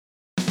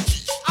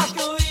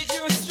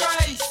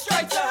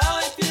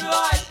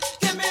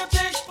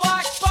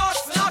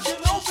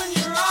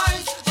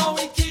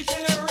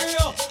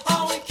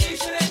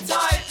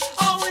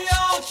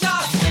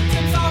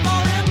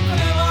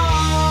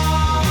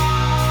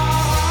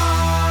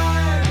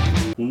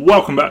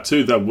Welcome back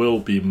to There Will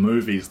Be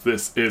Movies.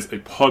 This is a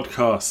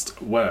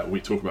podcast where we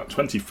talk about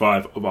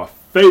 25 of our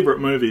favourite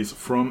movies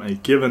from a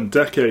given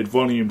decade.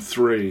 Volume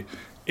 3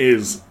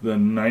 is the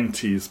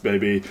 90s,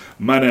 baby.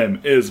 My name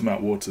is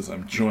Matt Waters.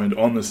 I'm joined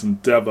on this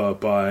endeavour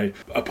by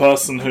a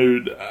person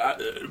who...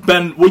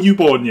 Ben, were you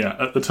born yet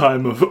at the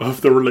time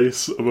of the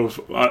release of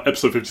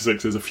episode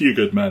 56 is A Few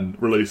Good Men,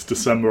 released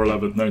December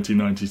 11th,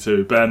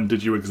 1992. Ben,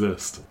 did you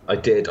exist? I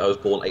did. I was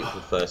born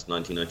April 1st,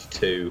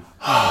 1992.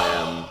 I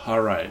am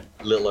Alright.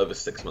 a little over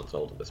 6 months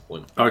old at this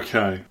point.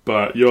 Okay,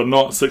 but you're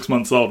not 6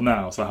 months old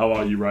now, so how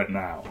are you right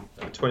now?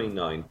 I'm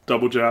 29.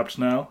 Double jabbed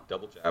now?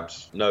 Double jabbed.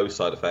 No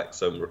side effects,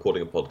 so I'm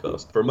recording a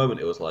podcast. For a moment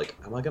it was like,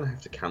 am I going to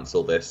have to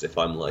cancel this if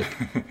I'm like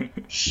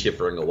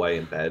shivering away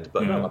in bed?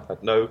 But no, I've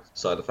had no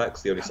side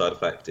effects. The only side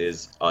effect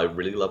is I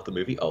really love the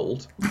movie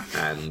Old,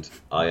 and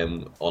I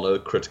am on a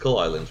critical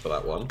island for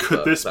that one.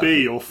 Could this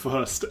be your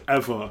first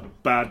ever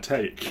bad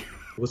take?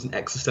 It was an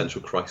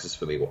existential crisis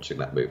for me watching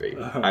that movie,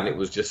 and it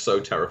was just so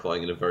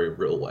terrifying in a very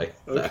real way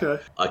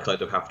that I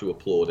kind of have to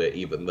applaud it,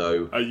 even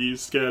though... Are you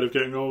scared of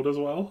getting old as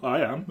well?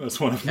 I am.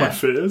 That's one of my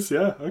fears,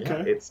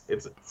 okay. Yeah,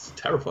 it's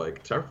terrifying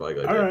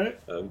idea. Alright.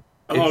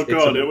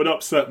 It would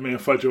upset me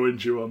if I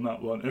joined you on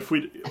that one. If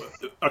we,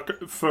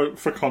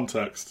 for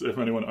context, if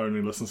anyone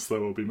only listens to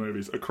There Will Be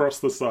Movies, across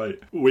the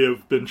site, we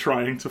have been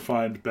trying to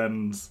find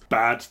Ben's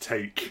bad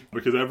take,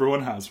 because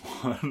everyone has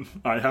one.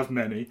 I have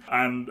many.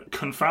 And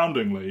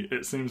confoundingly,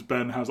 it seems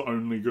Ben has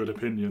only good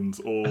opinions,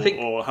 or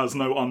has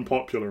no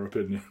unpopular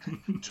opinions.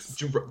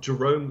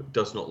 Jerome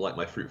does not like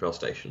my Fruitvale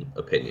Station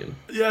opinion.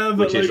 Yeah,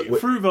 but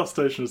Fruitvale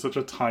Station is such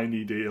a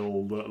tiny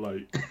deal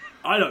that,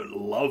 I don't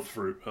love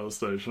Fruitvale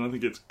Station. I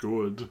think it's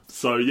good.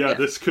 So,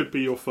 this could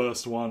be your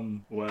first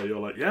one where you're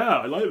like,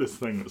 I like this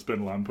thing that's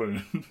been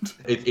lampooned.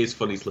 It is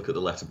funny to look at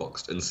the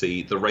Letterboxd and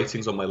see the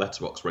ratings on my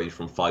Letterboxd range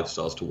from 5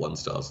 stars to 1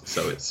 star.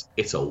 So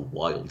it's a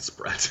wild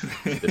spread,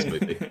 this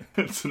movie.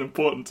 It's an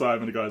important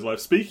time in a guy's life.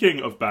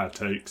 Speaking of bad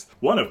takes,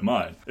 one of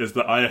mine is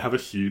that I have a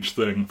huge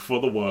thing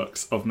for the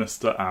works of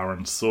Mr.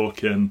 Aaron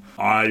Sorkin.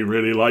 I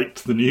really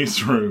liked The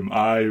Newsroom.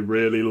 I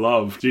really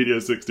loved Studio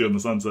 60 on the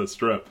Sunset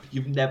Strip.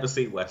 You've never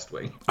seen West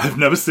Wing? I've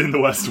never seen The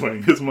West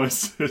Wing.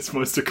 It's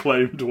most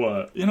acclaimed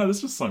work.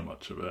 There's just so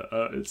much of it.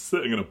 It's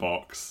sitting in a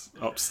box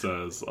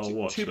upstairs. I'll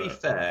watch it. To be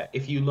fair,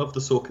 if you love the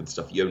Sorkin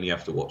stuff, you only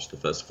have to watch the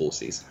first 4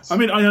 seasons. I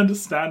mean, I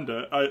understand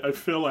it. I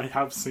feel I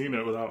have seen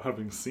it without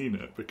having seen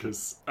it,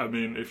 because,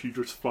 if you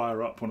just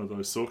fire up one of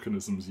those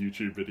Sorkinisms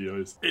YouTube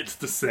videos, it's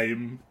the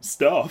same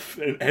stuff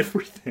in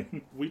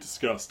everything. We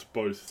discussed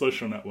both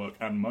Social Network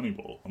and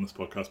Moneyball on this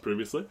podcast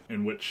previously,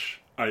 in which...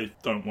 I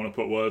don't want to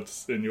put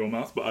words in your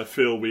mouth, but I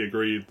feel we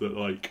agreed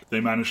that,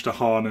 they managed to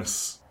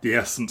harness the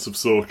essence of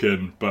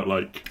Sorkin, but,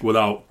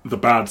 without the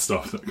bad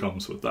stuff that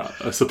comes with that,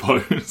 I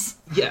suppose.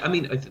 Yeah,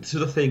 so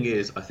the thing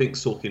is, I think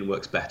Sorkin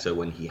works better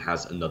when he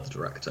has another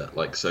director.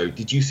 So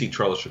did you see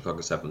Trial of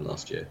Chicago 7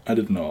 last year? I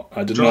did not.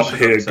 I did not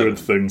hear good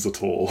things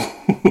at all.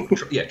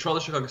 Trial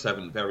of Chicago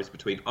 7 varies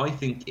between, I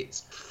think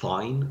it's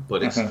fine,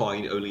 but it's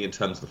fine only in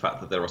terms of the fact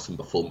that there are some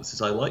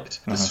performances I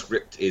liked. The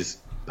script is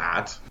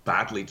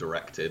badly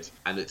directed,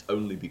 and it's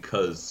only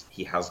because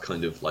he has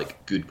kind of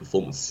good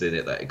performances in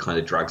it that it kind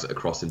of drags it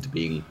across into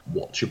being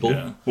watchable.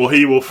 Yeah. Well,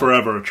 he will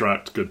forever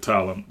attract good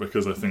talent,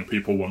 because I think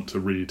people want to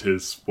read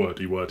his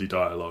wordy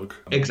dialogue.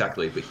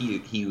 Exactly, but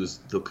he was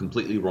the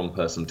completely wrong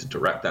person to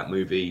direct that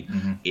movie.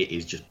 Mm-hmm. It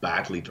is just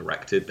badly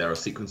directed. There are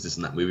sequences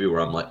in that movie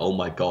where I'm like, oh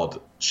my god,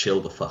 chill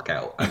the fuck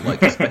out. And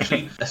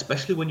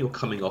especially when you're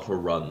coming off a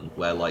run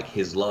where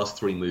his last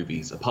 3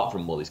 movies, apart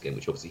from Molly's Game,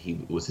 which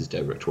obviously was his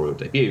directorial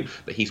debut,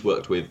 but he's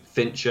worked with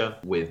Fincher,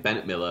 with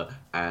Bennett Miller,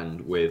 and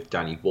with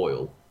Danny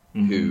Boyle,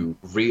 who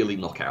really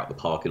knock it out of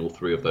the park in all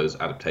 3 of those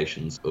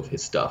adaptations of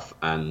his stuff.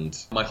 And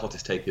my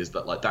hottest take is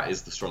that that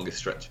is the strongest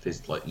stretch of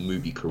his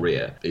movie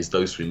career, is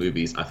those 3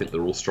 movies. I think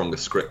they're all stronger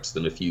scripts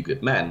than A Few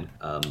Good Men.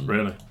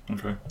 Really?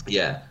 Okay.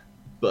 Yeah.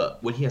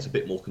 But when he has a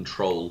bit more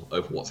control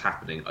over what's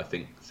happening, I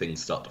think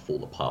things start to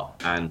fall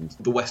apart. And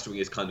The West Wing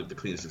is kind of the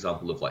cleanest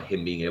example of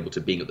him being able to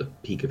being at the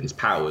peak of his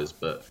powers.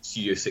 But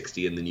Studio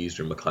 60 and The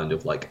Newsroom are kind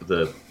of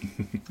the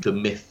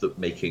myth that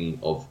making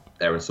of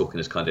Aaron Sorkin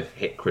has kind of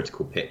hit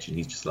critical pitch, and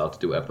he's just allowed to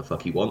do whatever the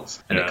fuck he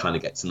wants. And it kind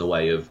of gets in the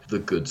way of the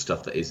good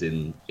stuff that is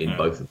in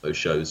both of those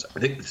shows. I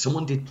think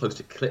someone did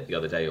post a clip the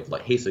other day of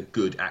here's a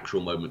good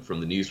actual moment from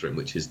The Newsroom,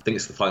 which is, I think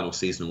it's the final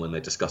season when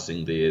they're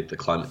discussing the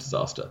climate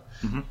disaster.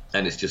 Mm-hmm.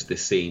 And it's just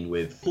this scene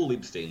with Paul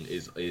Liebstein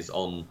is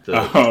on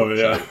the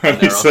show,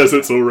 and he says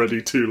it's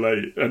already too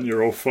late and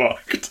you're all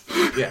fucked.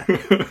 Yeah.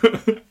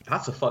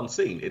 That's a fun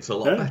scene. It's a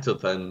lot better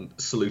than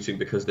saluting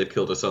because they've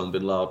killed Osama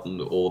bin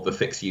Laden, or the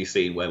Fix You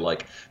scene where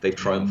they've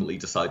triumphantly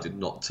decided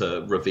not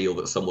to reveal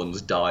that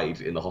someone's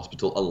died in the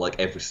hospital, unlike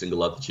every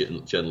single other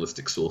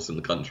journalistic source in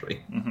the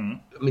country.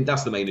 Mm-hmm.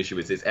 That's the main issue.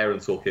 Is Aaron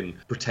Sorkin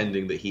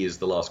pretending that he is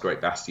the last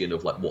great bastion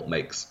of what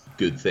makes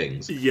good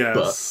things.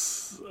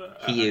 Yes.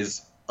 But he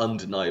is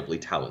undeniably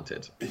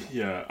talented.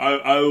 Yeah,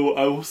 I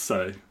will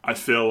say, I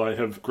feel I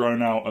have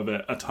grown out of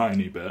it a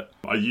tiny bit.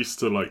 I used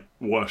to, like,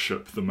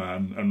 worship the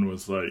man and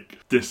was like,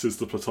 this is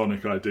the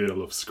platonic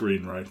ideal of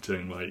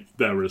screenwriting. Like,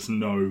 there is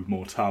no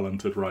more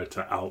talented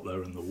writer out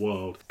there in the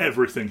world.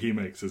 Everything he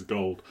makes is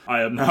gold.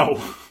 I am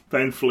now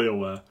painfully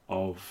aware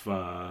of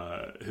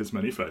his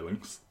many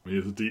failings. He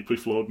is a deeply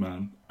flawed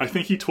man. I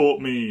think he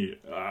taught me,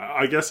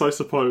 I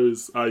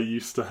suppose I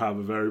used to have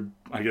a very,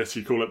 I guess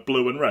you call it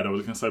blue and red, I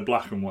was going to say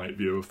black and white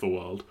view of the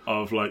world.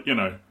 Of like, you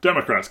know,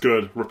 Democrats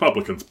good,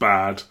 Republicans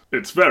bad.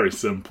 It's very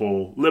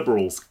simple.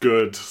 Liberals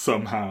good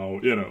somehow,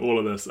 you know, all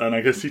of this. And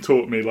I guess he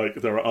taught me, like,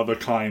 there are other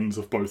kinds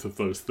of both of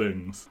those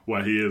things,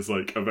 where he is,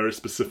 like, a very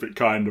specific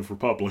kind of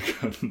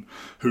Republican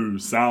who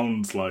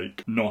sounds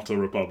like not a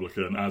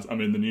Republican, as, I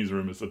mean, the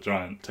newsroom is a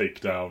giant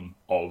takedown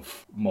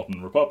of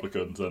modern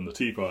Republicans and the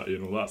Tea Party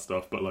and all that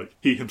stuff, but, like,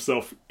 he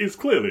himself is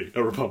clearly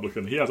a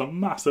Republican. He has a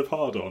massive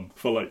hard-on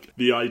for, like,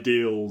 the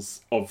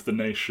ideals of the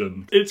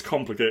nation. It's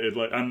complicated,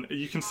 like, and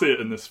you can see it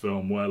in this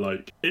film where,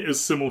 like, it is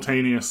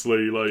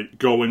simultaneously, like,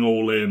 going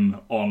all in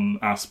on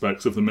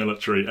aspects of the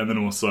military and then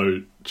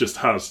also just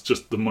has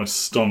just the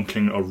most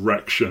stonking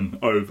erection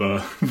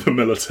over the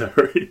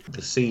military.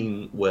 The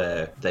scene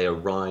where they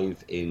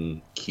arrive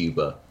in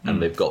Cuba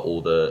and they've got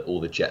all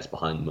the jets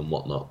behind them and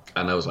whatnot,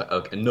 and I was like,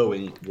 okay,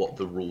 knowing what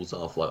the rules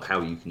are for, like,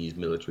 how you can use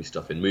military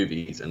stuff in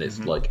movies, and it's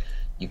like,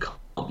 you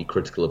can't be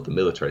critical of the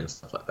military and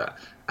stuff like that.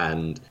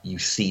 And you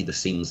see the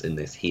scenes in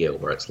this here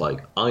where it's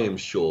like, I am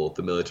sure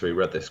the military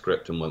read this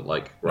script and went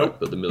like, right,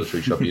 but the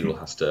military tribunal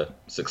has to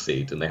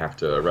succeed and they have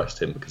to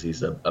arrest him because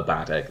he's a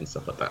bad egg and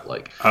stuff like that.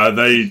 Like,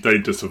 they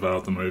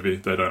disavowed the movie.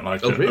 They don't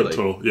like it really? at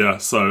all. Yeah,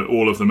 so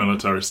all of the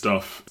military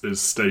stuff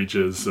is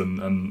stages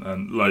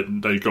and like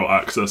they got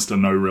access to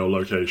no real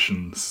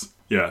locations.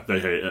 Yeah, they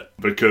hate it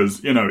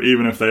because, you know,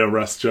 even if they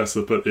arrest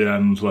Jessup at the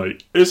end,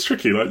 like, it's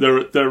tricky. Like, there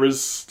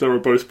are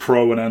both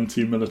pro and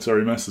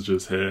anti-military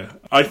messages here.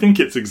 I think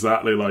it's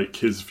exactly like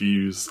his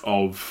views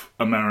of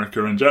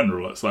America in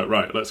general. It's like,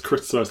 right, let's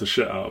criticize the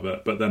shit out of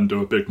it, but then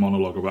do a big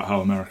monologue about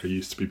how America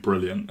used to be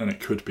brilliant and it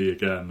could be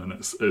again. And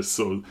it's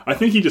sort of, I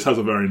think he just has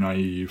a very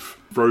naive,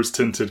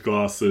 rose-tinted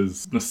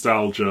glasses,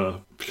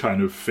 nostalgia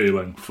kind of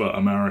feeling for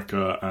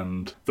America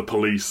and the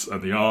police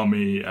and the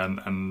army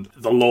and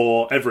the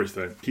law,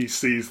 everything. He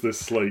sees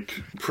this,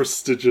 like,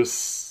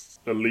 prestigious,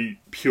 elite,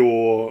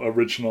 pure,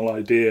 original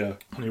idea,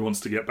 and he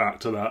wants to get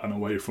back to that and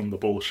away from the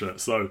bullshit.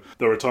 So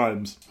there are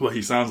times where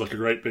he sounds like a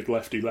great big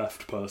lefty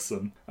left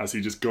person as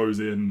he just goes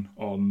in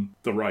on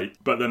the right.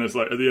 But then it's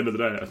like, at the end of the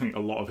day, I think a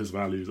lot of his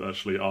values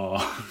actually are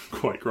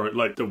quite great.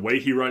 Like, the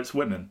way he writes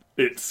women,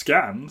 it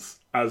scans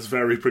as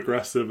very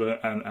progressive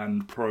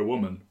and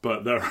pro-woman,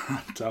 but there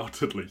are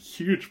undoubtedly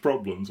huge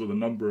problems with a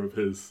number of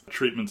his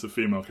treatments of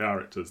female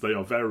characters. They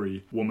are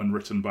very woman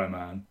written by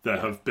man.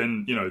 There have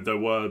been, you know, there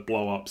were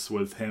blow-ups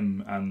with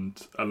him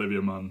and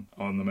Olivia Munn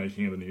on The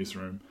Making of the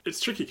Newsroom. It's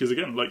tricky because,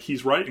 again, like,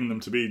 he's writing them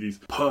to be these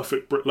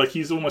perfect, like,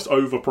 he's almost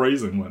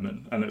overpraising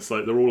women, and it's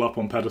like they're all up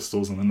on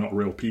pedestals and they're not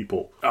real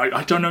people.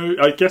 I don't know,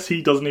 I guess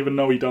he doesn't even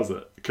know he does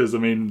it. Because, I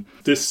mean,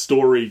 this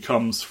story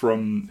comes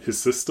from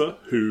his sister,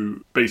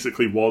 who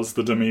basically was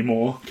the Demi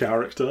Moore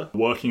character,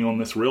 working on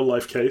this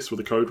real-life case with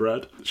a code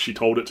red. She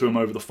told it to him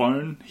over the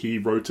phone. He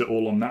wrote it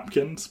all on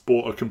napkins,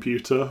 bought a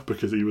computer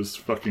because he was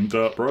fucking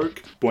dirt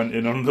broke, went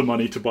in on the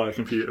money to buy a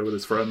computer with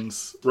his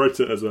friends, wrote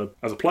it as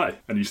a play.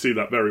 And you see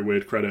that very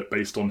weird credit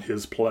based on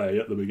his play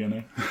at the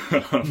beginning,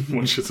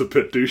 which is a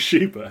bit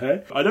douchey, but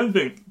hey. I don't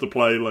think the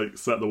play, like,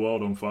 set the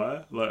world on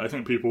fire. Like, I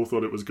think people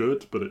thought it was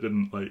good, but it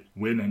didn't, like,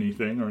 win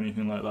anything or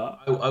anything like that.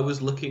 I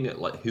was looking at,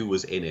 like, who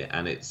was in it,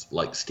 and it's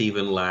like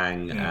Stephen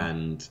Lang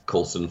and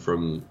Coulson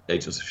from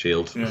Agents of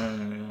S.H.I.E.L.D.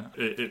 Yeah.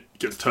 It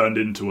gets turned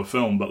into a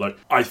film, but, like,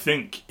 I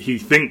think he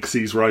thinks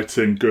he's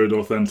writing good,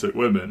 authentic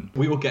women.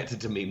 We will get to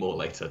Demi Moore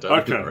later,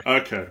 don't worry.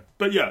 Okay.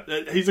 But yeah,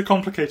 he's a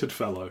complicated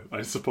fellow,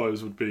 I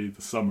suppose would be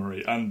the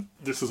summary. And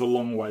this is a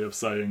long way of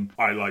saying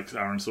I liked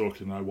Aaron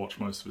Sorkin, I watched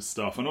most of his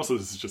stuff. And also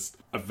this is just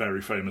a very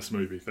famous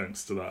movie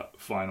thanks to that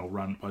final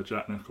rant by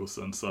Jack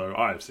Nicholson, so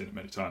I have seen it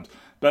many times.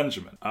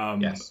 Benjamin,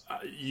 yes.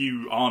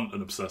 You aren't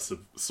an obsessive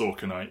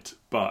Sorkinite,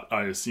 but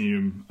I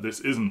assume this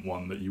isn't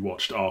one that you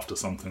watched after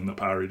something that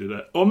parodied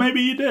it. Or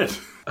maybe you did.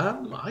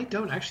 I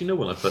don't actually know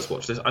when I first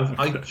watched this.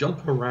 I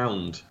jump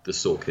around the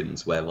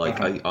Sorkins where,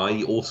 like,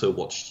 I also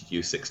watched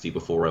Studio 60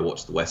 before I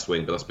watched The West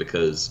Wing, but that's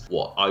because,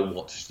 I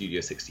watched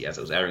Studio 60 as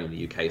it was airing in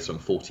the UK, so I'm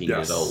 14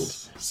 years old.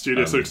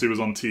 Studio 60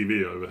 was on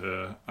TV over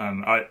here,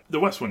 and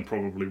The West Wing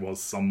probably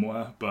was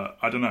somewhere, but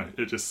I don't know,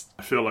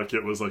 I feel like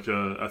it was like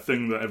a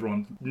thing that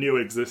everyone knew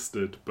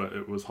existed, but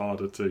it was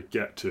harder to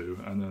get to,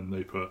 and then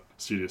they put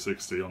Studio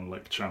 60 on,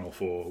 like, Channel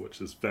 4,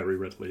 which is very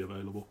readily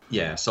available.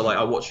 Yeah, so, like,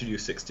 I watched Studio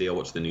 60, I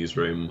watched The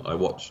Newsroom, I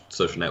watched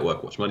Social Network,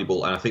 I watched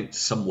Moneyball, and I think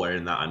somewhere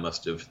in that I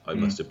must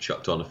have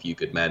chucked on A Few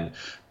Good Men.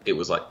 It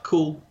was like,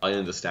 cool, I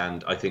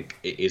understand. I think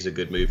it is a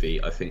good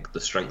movie. I think the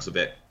strengths of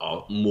it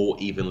are more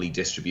evenly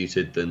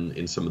distributed than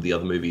in some of the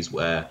other movies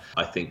where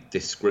I think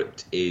this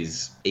script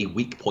is a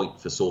weak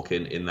point for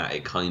Sorkin in that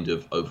it kind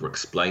of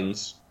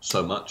over-explains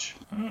so much.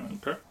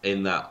 Okay.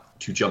 In that,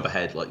 to jump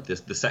ahead, like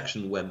the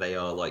section when they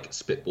are like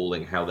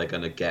spitballing how they're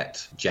going to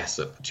get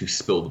Jessup to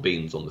spill the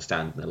beans on the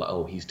stand, and they're like,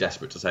 oh, he's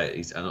desperate to say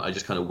it. And I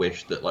just kind of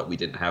wish that like we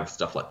didn't have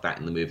stuff like that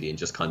in the movie, and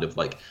just kind of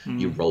like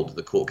you rolled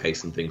the court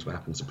case and things would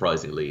happen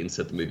surprisingly.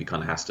 Instead, the movie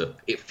kind of has to.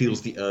 It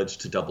feels the urge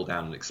to double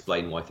down and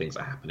explain why things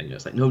are happening. And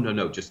it's like,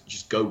 no,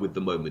 just go with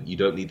the moment. You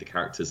don't need the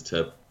characters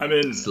to.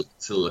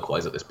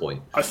 Soliloquize at this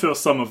point. I feel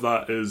some of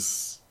that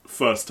is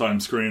first-time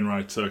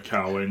screenwriter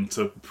cowing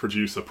to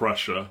producer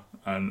pressure.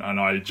 And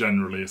I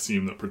generally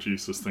assume that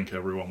producers think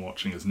everyone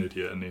watching is an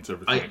idiot and needs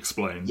everything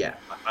explained. Yeah,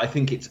 I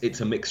think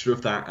it's a mixture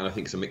of that, and I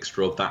think it's a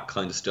mixture of that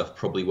kind of stuff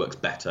probably works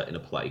better in a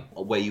play,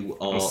 where you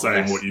are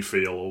saying what you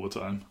feel all the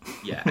time.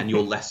 Yeah, and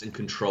you're less in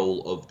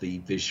control of the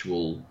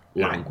visual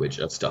language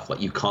of stuff.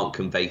 Like, you can't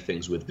convey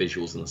things with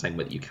visuals in the same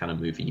way that you can a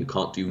movie. You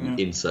can't do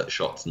insert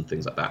shots and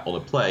things like that. On a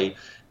play,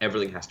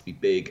 everything has to be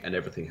big and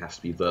everything has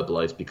to be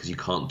verbalized, because you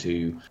can't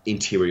do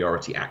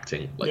interiority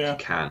acting like you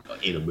can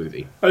in a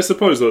movie. I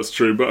suppose that's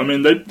true, but I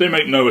mean, they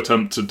make no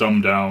attempt to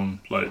dumb down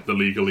like the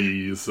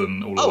legalese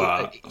and all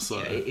of that. So.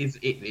 Yeah,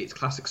 it's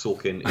classic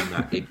Sorkin in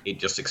that it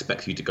just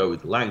expects you to go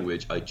with the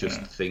language. I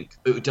just think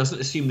it doesn't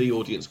assume the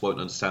audience won't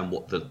understand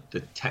what the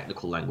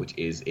technical language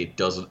is. It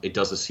does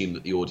assume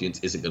that the audience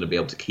isn't going to be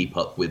able to keep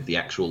up with the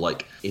actual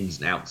like ins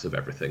and outs of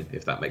everything,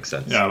 if that makes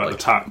sense. Yeah, like the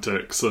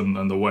tactics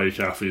and the way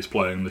Caffey's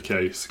playing the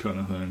case kind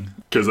of thing.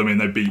 Because I mean,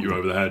 they beat you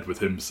over the head with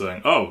him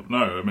saying, "Oh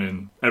no, I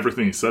mean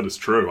everything he said is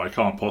true. I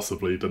can't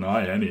possibly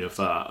deny any of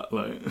that."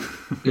 Like,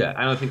 yeah,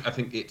 and I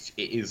think it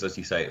is, as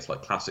you say, it's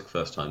like classic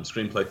first time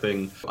screenplay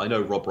thing. I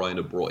know Rob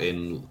Reiner brought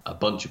in a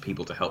bunch of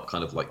people to help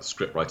kind of like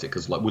script write it,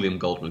 because like William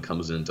Goldman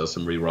comes in and does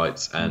some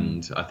rewrites,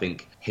 and I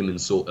think him and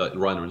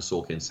Reiner and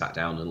Sorkin sat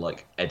down and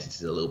like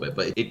edited a little bit,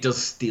 but it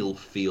does still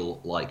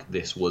feel like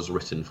this was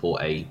written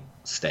for a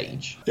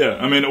stage. Yeah,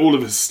 I mean, all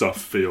of his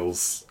stuff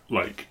feels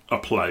like a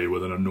play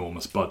with an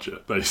enormous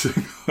budget,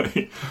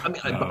 basically. I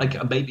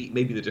mean,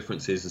 maybe the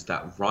difference is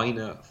that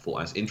Reiner,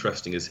 for as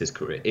interesting as his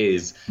career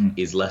is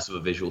less of a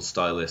visual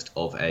stylist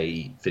of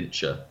a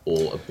Fincher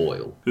or a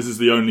Boyle. This is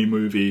the only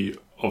movie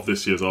of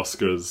this year's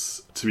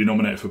Oscars to be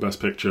nominated for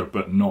Best Picture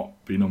but not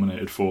be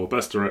nominated for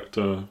Best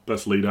Director,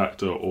 Best Lead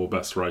Actor or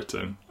Best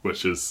Writing,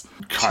 which is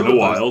kind of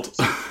wild.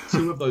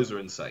 Two of those are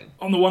insane.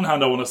 On the one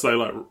hand, I want to say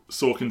like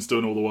Sorkin's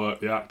doing all the work,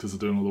 the actors are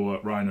doing all the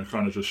work, Reiner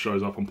kind of just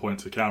shows up and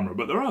points to camera,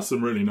 but there are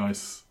some really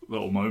nice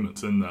little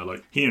moments in there.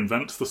 Like, he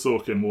invents the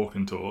Sorkin walk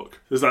and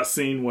talk. There's that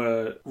scene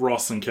where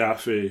Ross and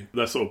Caffey,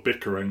 they're sort of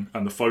bickering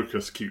and the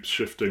focus keeps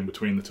shifting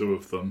between the two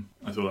of them.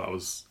 I thought that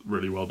was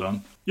really well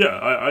done. Yeah,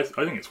 I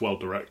think it's well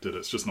directed.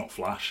 It's just not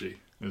flashy,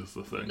 is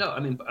the thing. No, I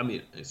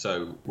mean,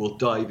 so we'll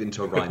dive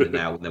into Reiner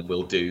now, and then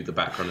we'll do the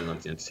background in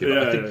 1992.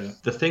 But I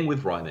think the thing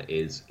with Reiner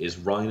is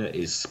Reiner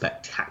is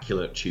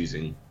spectacular at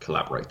choosing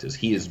collaborators.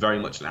 He is very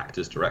much an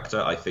actor's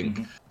director. I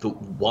think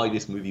why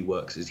this movie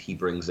works is he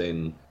brings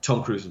in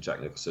Tom Cruise and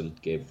Jack Nicholson,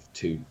 give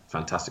two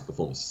fantastic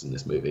performances in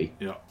this movie.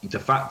 Yeah. The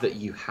fact that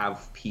you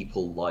have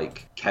people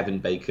like Kevin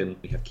Bacon,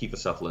 you have Kiefer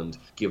Sutherland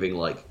giving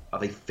like, are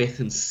they fifth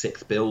and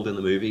sixth build in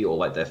the movie, or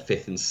like they're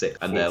fifth and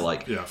sixth, and they're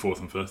like fourth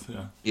and fifth,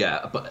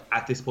 but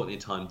at this point in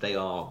time they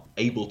are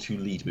able to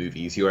lead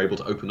movies. You're able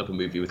to open up a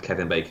movie with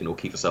Kevin Bacon or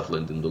Kiefer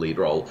Sutherland in the lead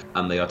role,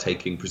 and they are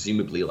taking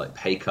presumably like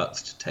pay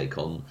cuts to take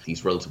on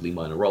these relatively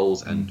minor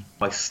roles, and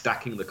by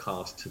stacking the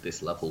cast to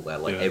this level where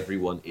like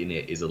everyone in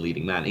it is a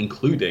leading man,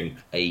 including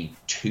a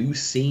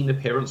 2-scene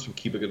appearance from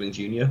Cuba Gooding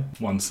Jr.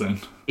 One scene.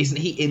 Isn't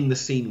he in the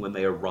scene when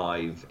they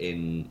arrive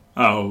in...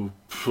 Oh,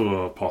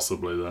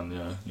 possibly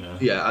then,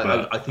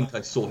 yeah. I think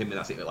I saw him in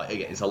that scene. Like,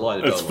 again, it's a line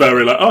of It's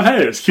very like, oh,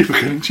 hey, it's Cuba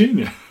Gooding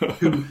Jr.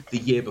 who the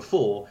year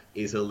before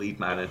is a lead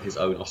man in his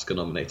own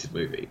Oscar-nominated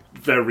movie.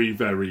 Very,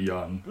 very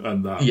young.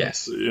 And that,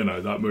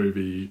 that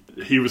movie,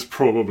 he was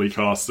probably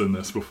cast in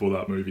this before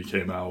that movie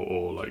came out,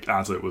 or like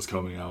as it was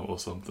coming out or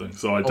something.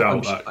 So I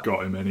doubt that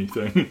got him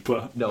anything.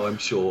 But no, I'm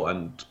sure,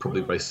 and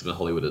probably racism in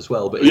Hollywood as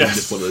well. But it's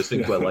just one of those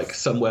things where like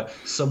somewhere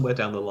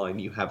down the line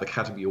you have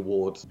Academy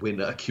Award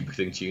winner Cuba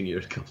Gooding Jr. in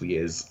a couple of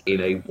years in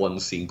a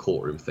one-scene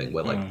courtroom thing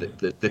where like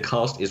the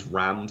cast is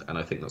rammed, and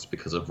I think that's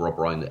because of Rob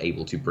Reiner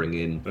able to bring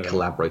in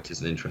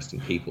collaborators and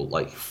interesting people.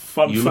 Like,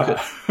 fun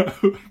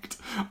fact,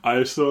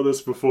 I saw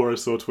this before I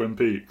saw Twin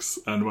Peaks,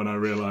 and when I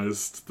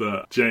realised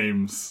that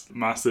James,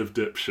 massive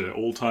dipshit,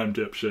 all-time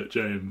dipshit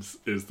James,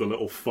 is the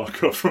little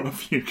fucker from A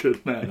Few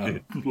Good Men,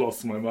 I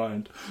lost my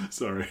mind.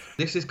 Sorry.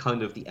 This is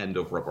kind of the end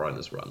of Rob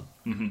Reiner's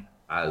run.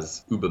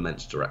 As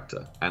Ubermensch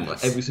director, and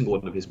like every single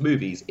one of his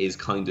movies is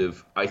kind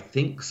of, I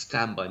think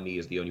Stand By Me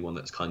is the only one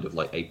that's kind of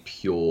like a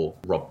pure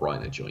Rob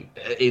Reiner joint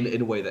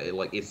in a way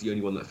that it's the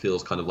only one that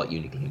feels kind of like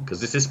uniquely him, because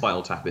this is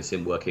Spinal Tap, is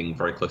him working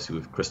very closely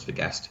with Christopher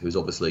Guest, who's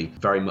obviously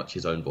very much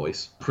his own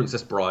voice.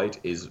 Princess Bride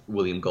is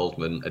William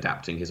Goldman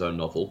adapting his own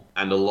novel,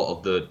 and a lot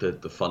of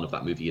the fun of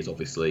that movie is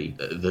obviously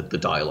the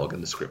dialogue,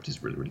 and the script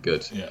is really, really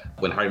good.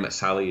 When Harry Met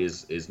Sally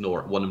is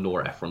one of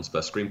Nora Ephron's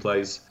first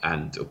screenplays,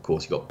 and of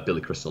course you got Billy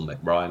Crystal and Meg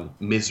Ryan.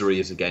 Misery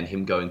is again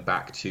him going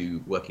back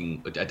to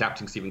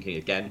adapting Stephen King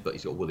again, but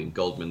he's got William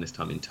Goldman this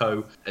time in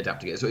tow,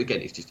 adapting it. So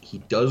again, it's just he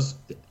does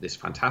this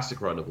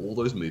fantastic run of all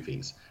those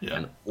movies,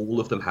 and all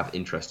of them have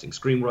interesting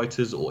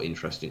screenwriters or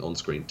interesting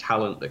on-screen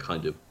talent that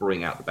kind of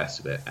bring out the best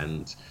of it.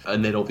 And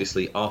then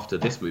obviously after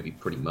this movie,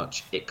 pretty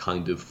much it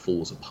kind of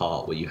falls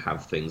apart, where you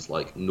have things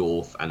like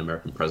North and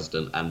American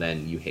President, and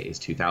then you hit his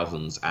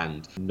 2000s,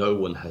 and no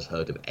one has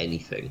heard of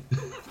anything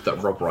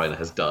that Rob Reiner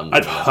has done.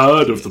 I've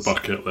heard of the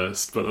bucket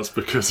list, but that's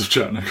because of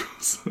Jack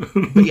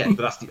Nicholson. But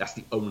that's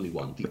the only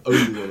one. The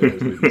only one of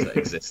those movies that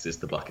exists is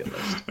the bucket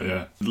list.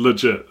 Yeah,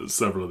 legit.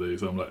 Several of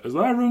these, I'm like, is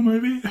that a real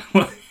movie?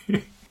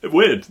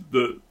 Weird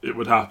that it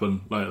would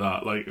happen like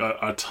that, like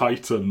a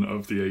titan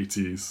of the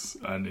 80s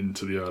and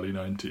into the early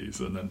 90s,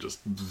 and then just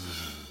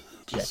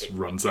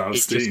runs out of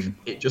steam.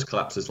 It just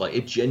collapses. Like,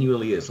 it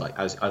genuinely is. Like,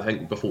 as I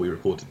think before we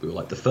recorded, we were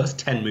like, the first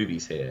 10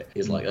 movies here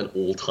is like an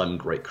all-time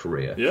great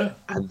career. Yeah.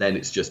 And then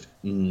it's just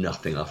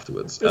nothing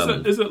afterwards.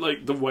 Is it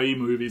like the way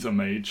movies are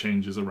made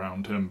changes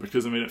around him?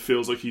 Because I mean, it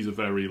feels like he's a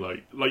very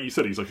like you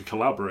said, he's like a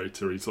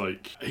collaborator. He's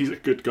a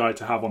good guy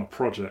to have on a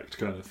project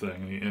kind of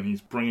thing, and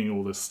he's bringing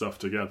all this stuff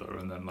together.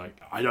 And then like,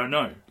 I don't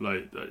know,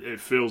 like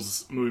it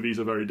feels movies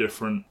are very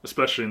different,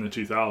 especially in the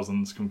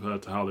 2000s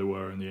compared to how they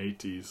were in the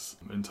 80s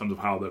in terms of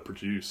how they're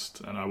produced.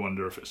 And I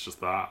wonder if it's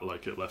just that,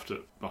 like it left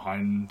it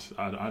behind.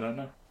 I don't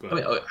know. But... I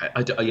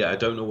mean, I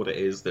don't know what it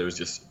is. There was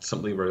just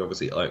something very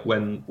obviously, like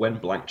when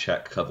Blank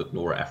Check covered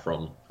Nora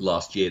Ephron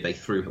last year, they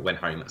threw When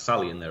Harry Met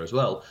Sally in there as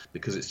well,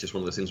 because it's just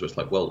one of those things where it's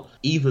like, well,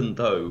 even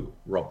though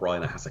Rob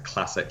Reiner has a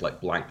classic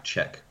like Blank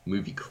Check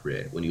movie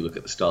career, when you look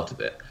at the start of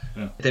it,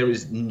 there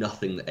is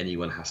nothing that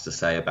anyone has to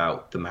say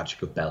about The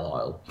Magic of Belle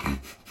Isle.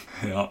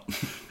 Yeah.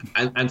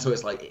 And so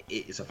it's like,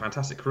 it's a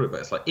fantastic career, but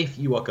it's like, if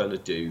you are going to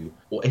do,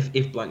 or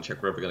if Blank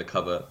Check were ever going to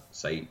cover,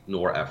 say,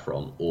 Nora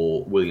Ephron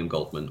or William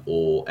Goldman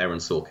or Aaron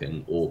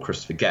Sorkin or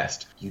Christopher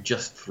Guest, you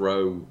just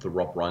throw the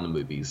Rob Reiner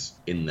movies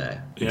in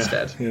there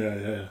instead.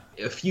 Yeah.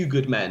 A Few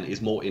Good Men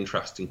is more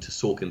interesting to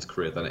Sorkin's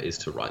career than it is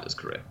to Reiner's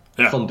career.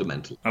 Yeah.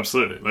 Fundamentally.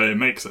 Absolutely. Like, it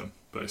makes him,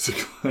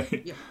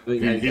 basically. Yeah. I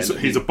mean,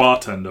 he's a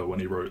bartender when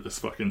he wrote this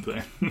fucking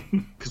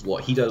thing. Because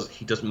what he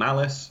does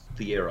Malice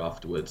the year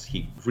afterwards.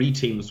 He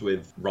reteams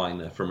with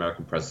Reiner for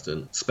American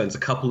President, spends a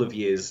couple of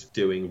years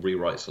doing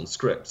rewrites on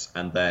scripts,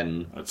 and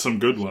then... Some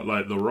good one,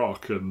 like The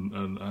Rock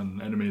and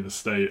Enemy of the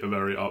State are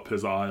very up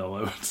his aisle,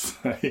 I would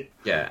say.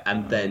 Yeah,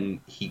 and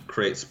then he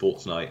creates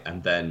Sports Night,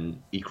 and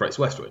then he creates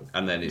West Wing,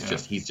 and then he's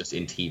just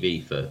in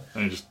TV for...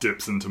 And he just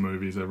dips into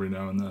movies every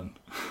now and then.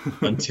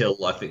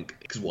 Until, I think,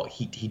 because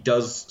he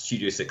does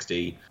Studio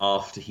 60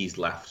 after he's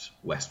left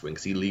West Wing,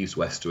 because he leaves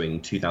West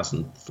Wing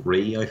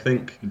 2003, I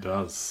think. He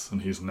does,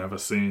 and he's never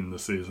seen the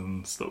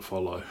seasons that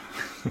follow.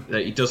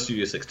 He does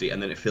Studio 60,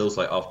 and then it feels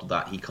like after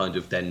that he kind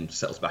of then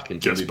settles back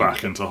into... Gets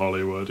back into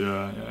Hollywood,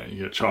 yeah.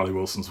 You get Charlie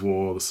Wilson's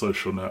War, The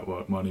Social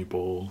Network,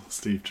 Moneyball,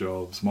 Steve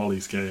Jobs,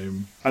 Molly's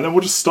Game. And then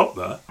we'll just stop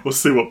there. We'll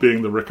see what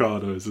being the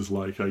Ricardos is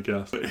like, I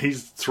guess.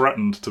 He's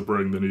threatened to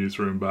bring the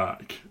newsroom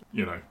back,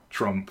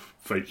 Trump,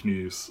 fake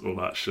news, all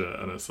that shit,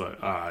 and it's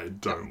like, I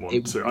don't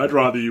want to. I'd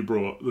rather you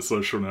brought The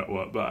Social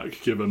Network back,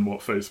 given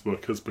what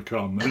Facebook has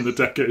become in the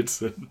decades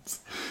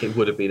since. It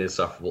would have been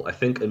insufferable. I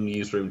think a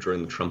newsroom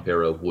during the Trump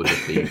era would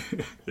have been...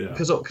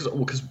 Because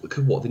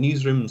what, the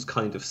newsroom's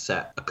kind of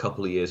set a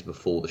couple of years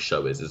before the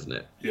show is, isn't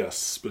it?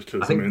 Yes,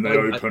 because, they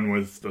open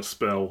with the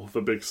spell,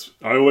 the big...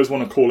 I always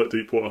want to call it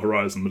Deepwater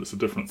Horizon, but it's a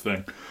different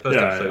thing. First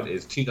episode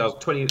is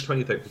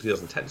 20th April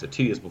 2010, so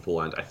 2 years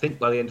beforehand. I think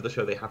by the end of the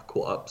show they have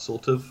caught up,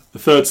 sort of. The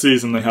third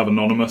season they have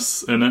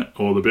Anonymous in it,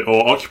 or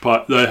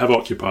Occupy. They have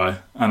Occupy,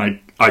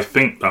 and I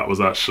think that was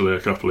actually a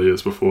couple of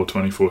years before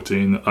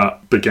 2014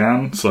 that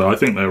began. So I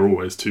think they were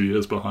always 2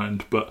 years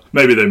behind, but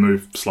maybe they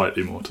moved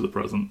slightly more to the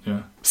present.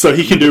 Yeah. So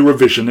he can do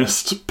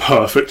revisionist,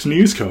 perfect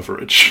news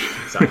coverage.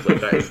 Exactly,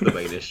 that is the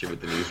main issue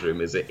with the newsroom,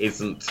 is it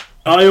isn't...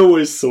 I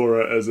always saw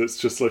it as it's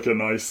just like a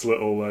nice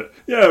little,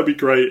 it'd be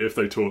great if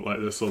they talk like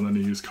this on the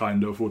news,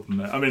 kind of,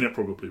 wouldn't it? I mean, it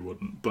probably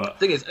wouldn't, but...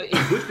 The thing is,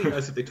 it would be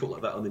nice if they talk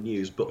like that on the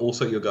news, but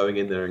also you're going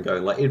in there and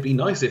going, it'd be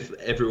nice if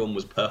everyone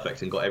was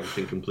perfect and got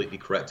everything completely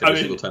correct every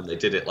single time they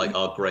did it, like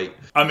our great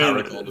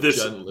paragon of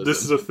journalism.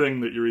 This is a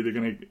thing that you're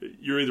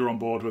either on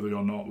board with or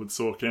you're not with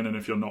Sorkin, and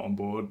if you're not on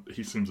board,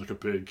 he seems like a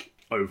big...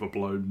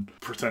 overblown,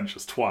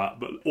 pretentious twat,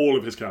 but all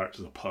of his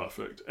characters are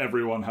perfect.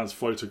 Everyone has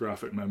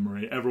photographic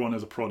memory. Everyone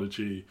is a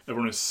prodigy.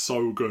 Everyone is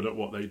so good at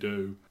what they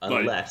do.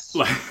 Unless...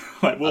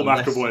 Like Will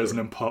McAvoy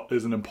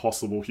is an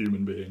impossible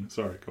human being.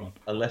 Sorry, go on.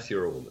 Unless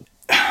you're a woman.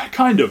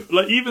 Kind of.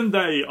 Even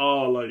they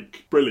are,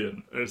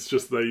 brilliant. It's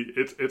just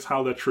it's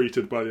how they're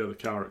treated by the other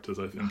characters,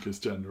 I think, is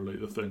generally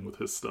the thing with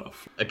his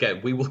stuff. Again,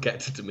 we will get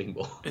to Demi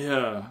Moore.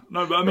 Yeah.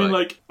 No, but I mean,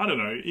 I don't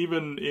know,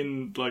 even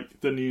in,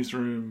 the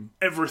newsroom,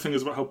 everything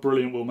is about how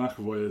brilliant Will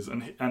McAvoy is,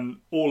 and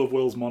all of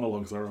Will's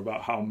monologues are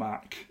about how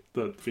Mac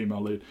the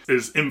female lead,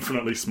 is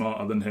infinitely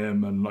smarter than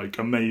him and like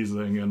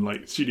amazing, and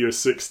like Studio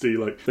 60,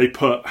 like they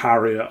put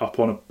Harriet up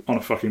on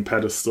a fucking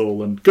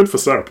pedestal, and good for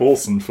Sarah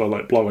Paulson for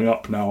like blowing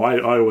up now.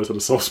 I always had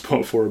a soft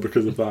spot for her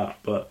because of that,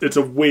 but it's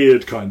a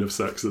weird kind of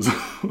sexism.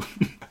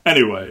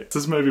 Anyway,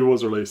 this movie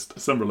was released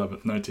December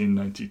 11th,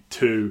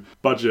 1992.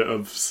 Budget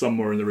of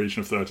somewhere in the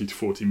region of 30 to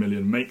 40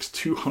 million. Makes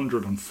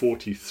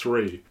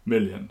 243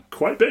 million.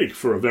 Quite big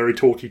for a very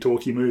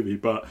talky movie,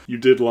 but you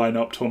did line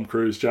up Tom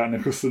Cruise, Jack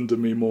Nicholson,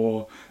 Demi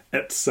Moore,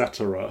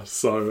 etc.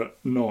 So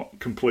not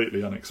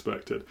completely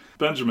unexpected.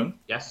 Benjamin,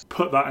 yes,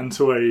 put that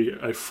into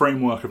a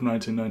framework of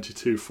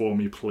 1992 for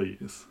me,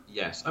 please.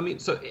 Yes, I mean,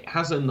 so it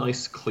has a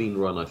nice clean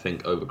run, I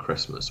think, over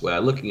Christmas,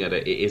 where looking at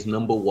it, it is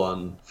number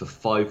one for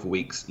 5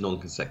 weeks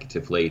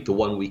non-consecutively. The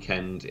one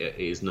weekend it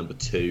is number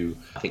two.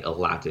 I think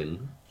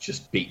Aladdin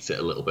just beats it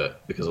a little bit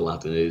because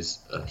Aladdin is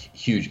a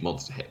huge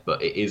monster hit,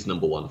 but it is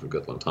number one for a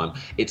good long time.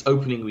 Its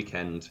opening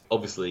weekend,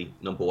 obviously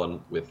number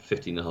one with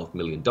 $15.5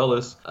 million,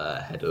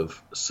 ahead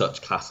of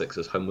such classics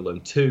as Home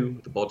Alone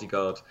 2, The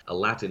Bodyguard,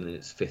 Aladdin in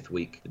its fifth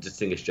week, The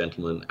Distinguished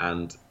Gentleman,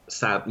 and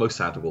most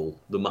sad of all,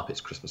 The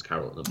Muppets Christmas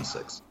Carol at number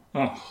 6.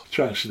 Oh,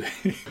 tragedy.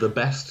 The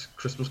best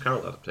Christmas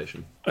Carol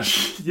adaptation.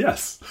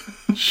 Yes,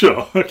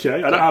 sure,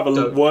 okay. I don't have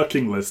a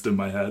working list in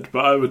my head,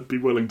 but I would be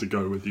willing to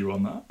go with you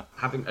on that.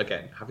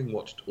 Having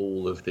watched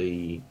all of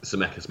the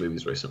Zemeckis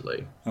movies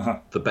recently,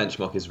 the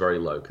benchmark is very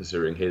low,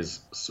 considering his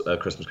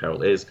Christmas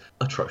Carol is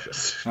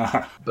atrocious.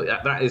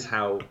 But that is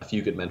how A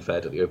Few Good Men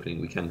fared at the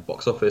opening weekend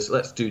box office.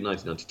 Let's do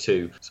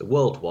 1992. So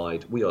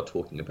worldwide, we are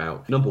talking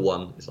about number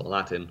one is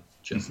Aladdin,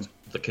 just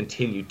the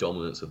continued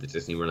dominance of the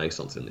Disney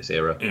Renaissance in this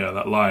era. Yeah,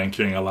 that Lion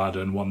King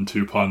Aladdin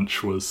 1-2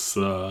 punch was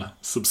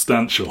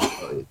substantial.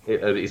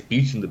 It's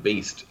Beauty and the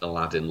Beast,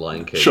 Aladdin,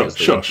 Lion King. Sure.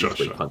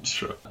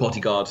 Punch.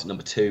 Bodyguard,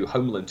 number 2.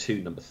 Home Alone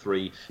 2, number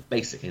 3.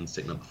 Basic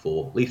Instinct, number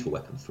 4. Lethal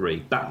Weapon, 3.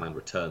 Batman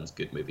Returns,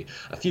 good movie.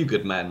 A Few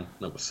Good Men,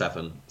 number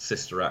 7.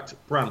 Sister Act,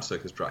 Bram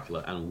Stoker's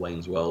Dracula, and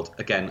Wayne's World.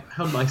 Again,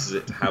 how nice is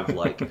it to have,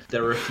 like,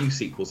 there are a few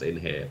sequels in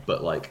here,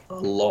 but, like, a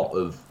lot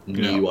of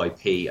new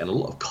IP and a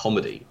lot of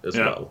comedy as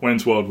well.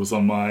 Wayne's World was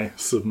on my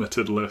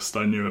submitted list.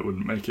 I knew it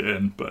wouldn't make it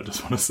in, but I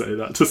just want to say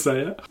that to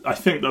say it. I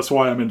think that's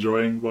why I'm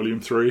enjoying Volume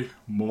 3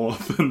 more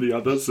than the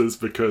others, is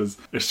because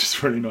it's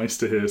just really nice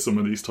to hear some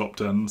of these top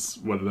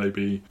 10s, whether they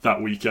be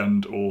that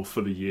weekend or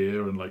for the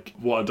year, and like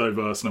what a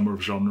diverse number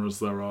of genres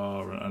there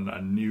are,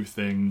 and new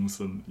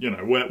things, and you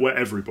know, we're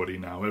everybody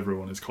now.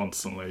 Everyone is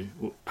constantly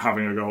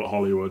having a go at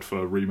Hollywood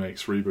for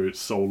remakes, reboots,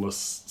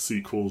 soulless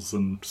sequels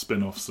and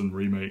spin-offs and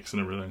remakes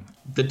and everything.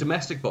 The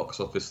domestic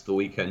box office the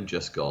weekend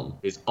just gone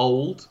is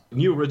old,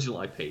 new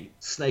original IP,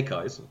 Snake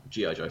Eyes,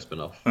 G.I. Joe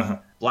spin-off,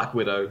 Black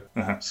Widow,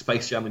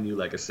 Space Jam: A New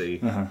Legacy,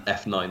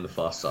 F9: The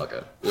Fast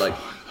Saga. Like,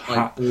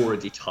 I'm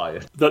already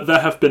tired. That there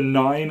have been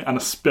 9 and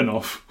a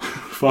spin-off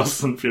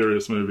Fast and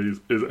Furious movies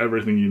is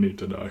everything you need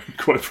to know,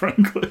 quite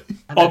frankly.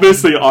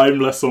 Obviously, I'm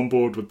less on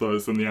board with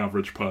those than the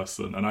average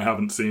person, and I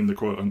haven't seen the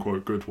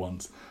quote-unquote good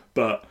ones.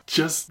 But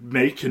just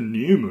make a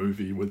new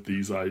movie with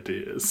these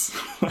ideas.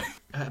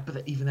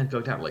 But even then,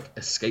 going down, like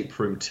Escape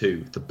Room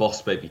 2, The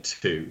Boss Baby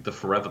 2, The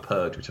Forever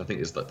Purge, which I think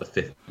is like the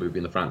 5th movie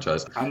in the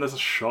franchise. And there's a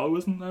show,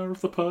 isn't there,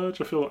 of The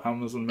Purge? I feel like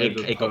Amazon made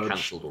it got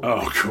cancelled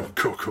Oh, already.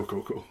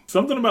 cool.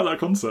 Something about that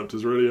concept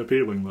is really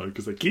appealing, though,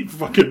 because they keep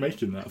fucking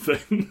making that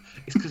thing.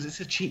 It's because it's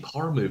a cheap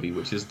horror movie,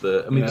 which is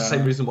the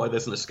same reason why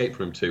there's an Escape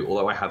Room 2,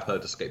 although I have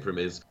heard Escape Room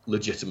is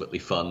legitimately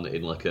fun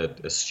in like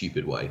a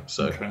stupid way.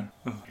 So Okay.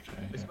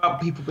 It's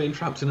about people being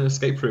trapped in an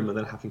escape room and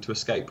then having to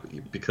escape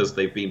because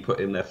they've been put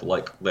in there for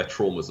like their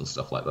traumas and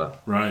stuff like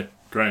that. Right,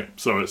 great.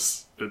 So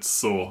it's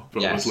Saw,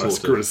 but with less sort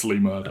of. grisly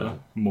murder,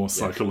 more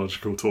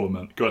psychological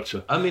torment.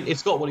 Gotcha. I mean,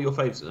 it's got one of your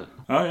faves in it.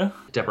 Oh, yeah?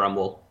 Deborah Ann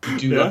Woll. You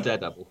do love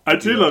Daredevil. I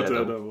do love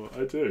Daredevil.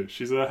 I do.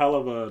 She's a hell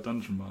of a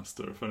dungeon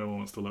master, if anyone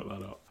wants to look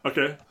that up.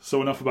 Okay,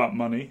 so enough about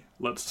money.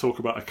 Let's talk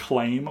about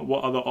acclaim.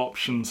 What other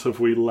options have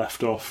we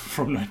left off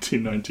from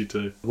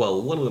 1992?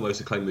 Well, one of the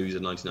most acclaimed movies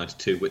of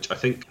 1992, which I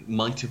think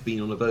might have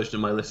been on a version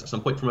of my list at some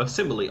point from a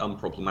similarly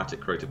unproblematic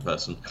creative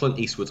person, Clint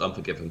Eastwood's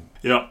Unforgiven.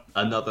 Yeah.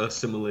 Another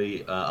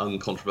similarly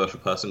uncontroversial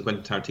person,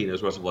 Quentin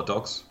Tarantino's Reservoir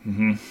Dogs.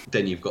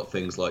 Then you've got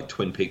things like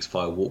Twin Peaks,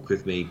 Fire Walk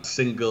With Me,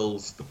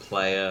 Singles, The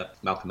Player,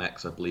 Malcolm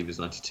X, I believe, is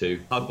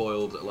 92. Hard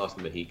Boiled, At Last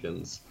of the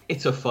Mohicans.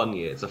 It's a fun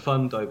year. It's a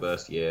fun,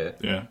 diverse year.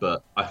 Yeah.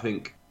 But I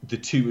think the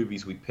two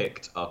movies we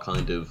picked are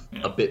kind of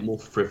a bit more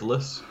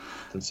frivolous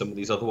than some of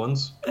these other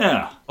ones.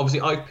 Yeah.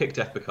 Obviously, I picked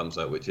Death Becomes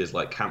Her, which is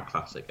like camp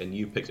classic, and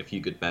you picked A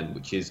Few Good Men,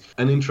 which is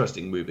an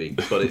interesting movie,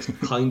 but it's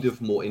kind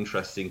of more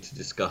interesting to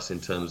discuss in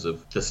terms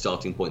of the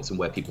starting points and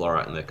where people are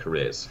at in their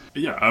careers.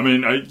 Yeah, I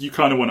mean, you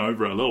kind of went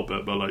over it a little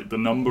bit, but like the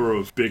number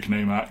of big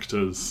name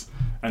actors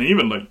And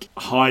even like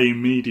high,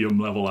 medium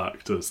level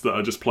actors that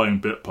are just playing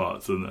bit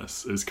parts in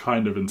this is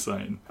kind of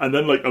insane. And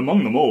then like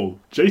among them all,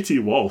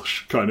 JT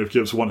Walsh kind of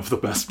gives one of the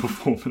best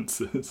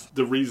performances.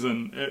 The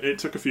reason it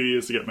took a few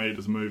years to get made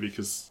as a movie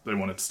because they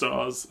wanted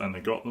stars and they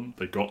got them.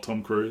 They got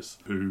Tom Cruise,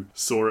 who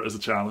saw it as a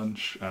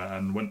challenge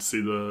and went to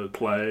see the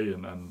play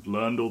and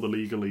learned all the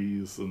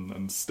legalese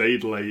and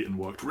stayed late and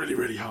worked really,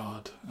 really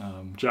hard.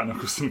 Jack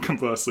Nicholson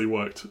conversely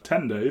worked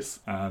 10 days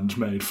and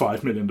made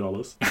 $5 million,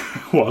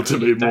 while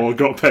Demi Moore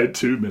got paid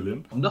 $2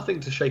 million. Nothing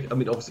to shake. I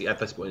mean, obviously, at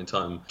this point in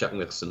time, Jack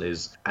Nicholson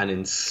is an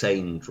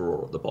insane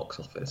draw at the box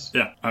office.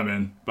 Yeah, I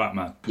mean,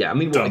 Batman. Yeah, I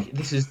mean,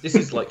 this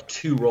is like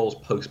 2 roles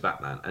post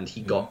Batman, and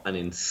he got an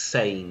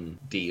insane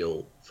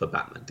deal for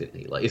Batman, didn't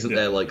he? Like, isn't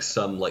there like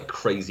some like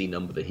crazy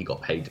number that he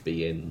got paid to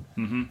be in?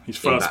 Mm-hmm. His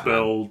first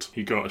build,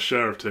 he got a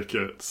share of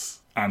tickets.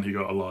 And he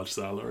got a large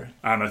salary.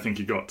 And I think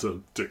he got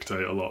to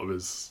dictate a lot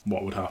of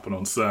what would happen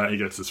on set. He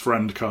gets his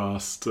friend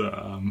cast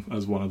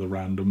as one of the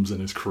randoms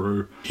in his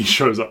crew. He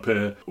shows up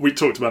here. We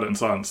talked about it in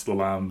Silence of the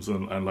Lambs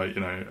and like,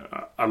 you know,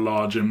 a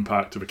large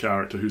impact of a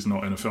character who's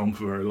not in a film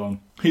for very long.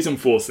 He's in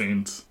 4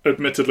 scenes.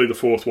 Admittedly, the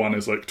 4th one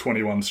is like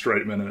 21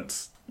 straight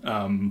minutes.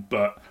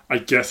 But I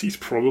guess he's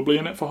probably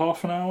in it for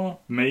half an hour,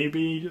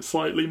 maybe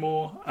slightly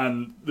more.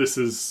 And this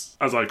is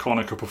as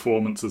iconic a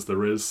performance as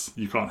there is.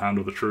 You Can't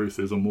Handle the Truth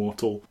is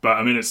immortal. But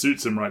I mean, it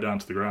suits him right down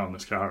to the ground,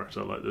 this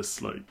character, like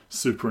this like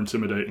super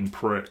intimidating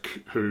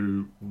prick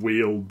who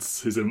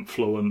wields his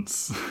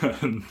influence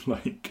and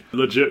like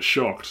legit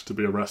shocked to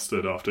be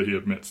arrested after he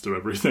admits to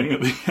everything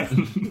at the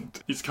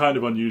end. It's kind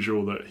of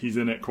unusual that he's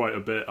in it quite a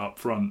bit up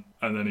front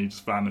and then he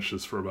just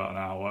vanishes for about an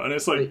hour. And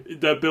it's like,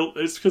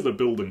 it's because they're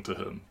building to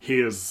him. He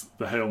is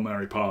the Hail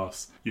Mary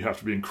pass. You have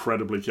to be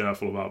incredibly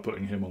careful about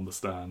putting him on the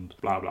stand.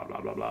 Blah, blah,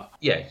 blah, blah, blah.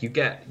 Yeah, you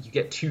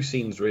get 2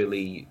 scenes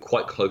really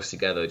quite close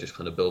together, just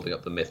kind of building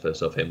up the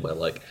mythos of him, where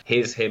like,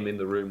 here's him in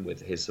the room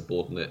with his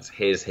subordinates,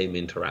 here's him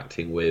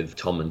interacting with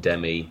Tom and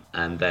Demi,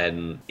 and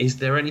then is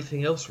there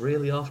anything else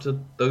really after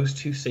those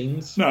 2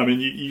 scenes? No, I mean,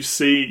 you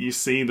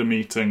see the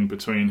meeting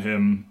between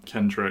him,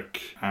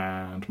 Kendrick,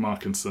 and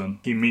Markinson.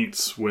 He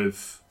meets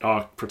with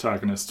our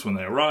protagonists when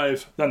they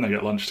arrive, then they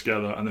get lunch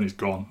together, and then he's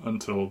gone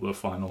until the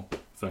final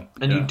thing.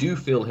 And you do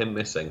feel him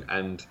missing,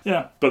 and...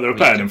 Yeah, but they were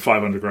paying him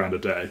 $500,000 a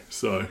day,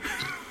 so...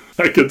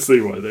 I could see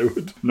why they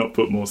would not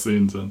put more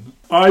scenes in.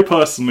 I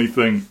personally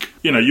think,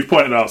 you know, you've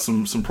pointed out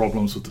some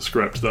problems with the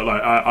script that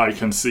like I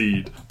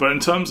concede, but in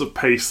terms of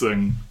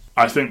pacing,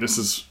 I think this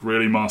is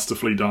really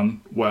masterfully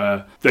done,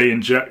 where they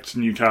inject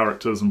new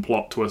characters and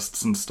plot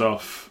twists and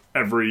stuff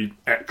every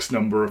X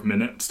number of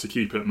minutes to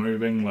keep it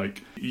moving.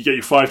 Like, you get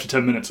your 5 to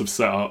 10 minutes of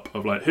setup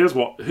of like, here's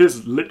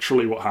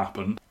literally what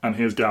happened, and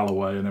here's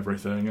Galloway and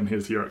everything, and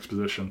here's your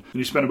exposition. And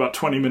you spend about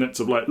 20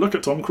 minutes of like, look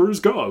at Tom Cruise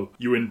go.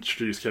 You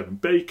introduce Kevin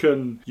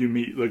Bacon, you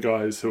meet the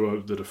guys who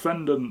are the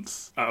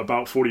defendants. At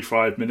about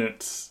 45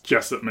 minutes,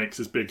 Jessup makes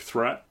his big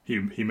threat.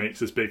 He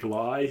makes his big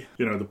lie.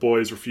 You know, the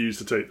boys refuse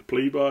to take the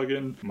plea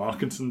bargain.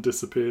 Markinson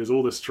disappears,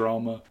 all this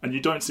drama. And you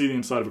don't see the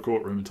inside of a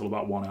courtroom until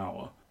about 1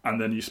 hour. And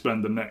then you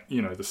spend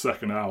the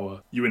second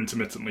hour, you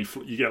intermittently,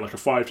 you get like a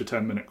 5 to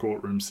 10 minute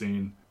courtroom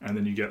scene, and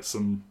then you get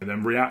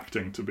them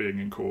reacting to being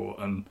in court,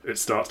 and it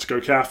starts to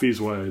go Caffey's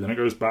way, then it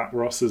goes back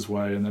Ross's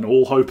way, and then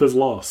all hope is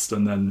lost,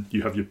 and then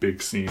you have your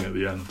big scene at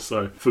the end.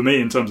 So for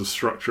me, in terms of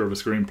structure of a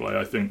screenplay,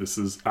 I think this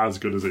is as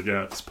good as it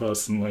gets,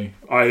 personally.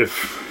 I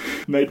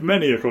have made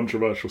many a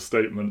controversial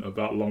statement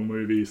about long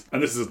movies,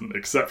 and this isn't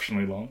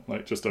exceptionally long,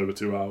 like just over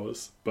 2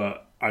 hours,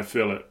 but I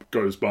feel it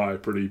goes by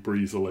pretty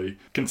breezily,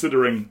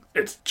 considering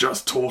it's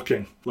just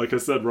talking. Like I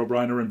said, Rob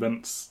Reiner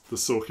invents the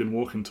Sorkin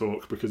walk and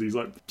talk because he's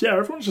like, yeah,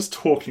 everyone's just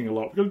talking a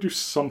lot. We've got to do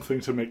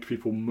something to make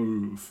people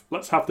move.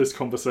 Let's have this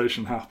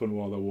conversation happen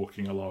while they're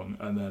walking along,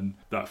 and then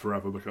that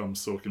forever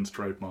becomes Sorkin's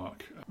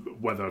trademark,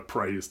 whether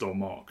praised or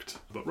mocked.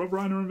 But Rob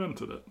Reiner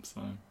invented it,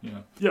 so yeah.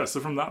 Yeah, so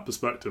from that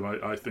perspective,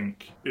 I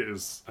think it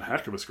is a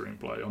heck of a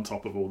screenplay on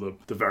top of all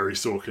the very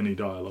Sorkin-y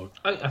dialogue.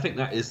 I think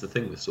that is the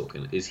thing with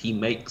Sorkin, is he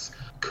makes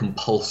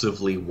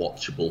compulsively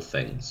watchable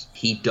things.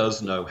 He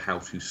does know how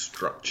to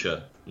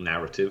structure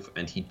narrative,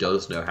 and he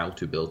does know how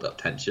to build up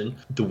tension.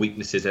 The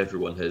weaknesses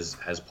everyone has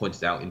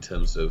pointed out in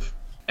terms of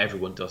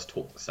everyone does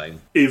talk the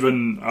same.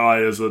 Even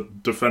I, as a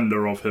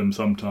defender of him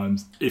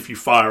sometimes, if you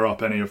fire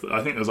up any of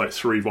I think there's like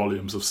 3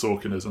 volumes of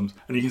Sorkinisms,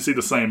 and you can see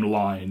the same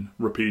line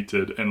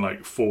repeated in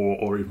like 4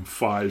 or even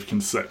 5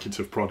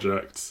 consecutive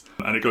projects.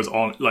 And it goes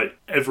on, like,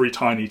 every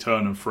tiny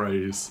turn and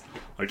phrase,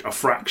 like a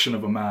fraction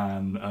of a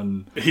man,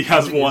 and he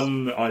has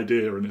one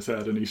idea in his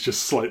head and he's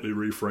just slightly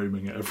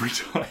reframing it every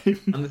time.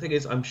 And the thing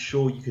is, I'm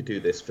sure you could do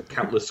this for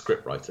countless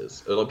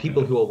scriptwriters, or like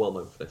people who are well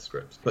known for their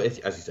scripts. But as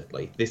you said,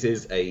 like, this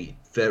is a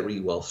very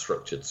well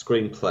structured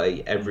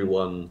screenplay.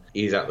 Everyone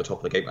is at the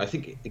top of the game. I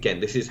think, again,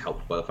 this is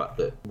helped by the fact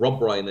that Rob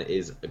Reiner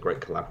is a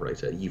great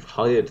collaborator. You've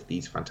hired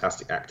these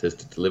fantastic actors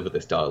to deliver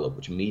this dialogue,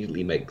 which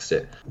immediately makes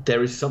it...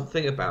 There is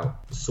something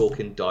about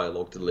Sorkin dialogue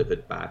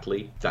delivered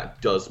badly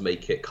that does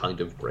make it kind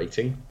of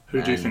grating.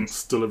 Who do you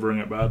think's delivering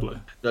it badly?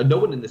 No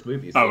one in this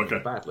movie is delivering okay.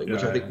 it badly,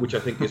 Yeah, which I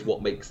think is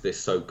what makes this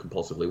so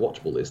compulsively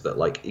watchable. Is that,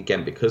 like,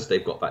 again, because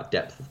they've got that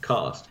depth of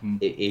cast,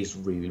 it is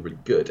really, really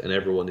good, and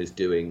everyone is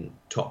doing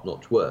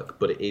top-notch work.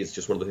 But it is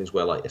just one of the things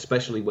where, like,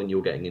 especially when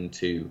you're getting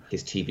into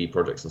his TV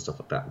projects and stuff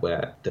like that,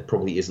 where there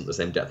probably isn't the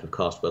same depth of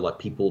cast, where, like,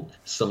 people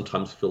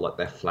sometimes feel like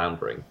they're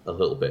floundering a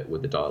little bit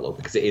with the dialogue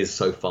because it is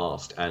so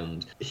fast,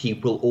 and he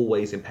will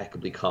always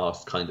impeccably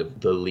cast kind of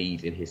the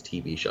lead in his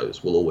TV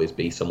shows. Will always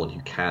be someone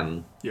who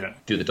can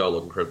do the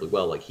dialogue incredibly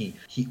well. Like, he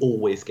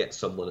always gets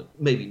someone,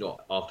 maybe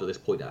not after this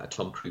point at a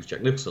Tom Cruise,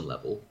 Jack Nicholson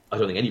level. I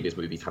don't think any of his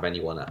movies have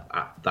anyone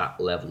at that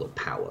level of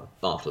power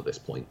after this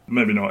point.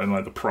 Maybe not in,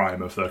 like, the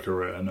prime of their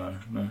career, no.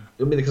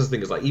 I mean, because the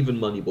thing is, like, even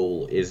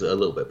Moneyball is a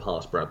little bit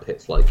past Brad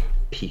Pitt's, like,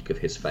 peak of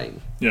his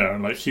fame. Yeah,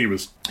 and, like, he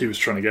was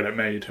trying to get it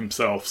made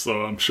himself,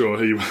 so I'm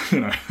sure he,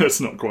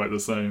 it's not quite the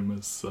same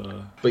as...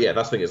 But yeah,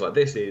 that's the thing is, like,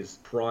 this is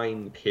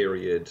prime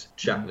period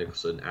Jack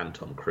Nicholson and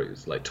Tom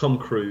Cruise. Like, Tom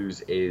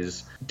Cruise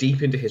is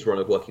deep into his run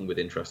of working with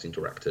interesting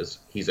directors.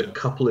 He's a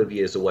couple of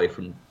years away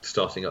from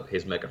starting up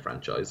his mega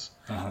franchise.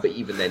 But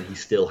even then, he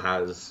still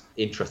has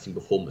interesting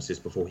performances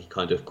before he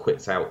kind of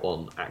quits out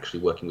on actually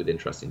working with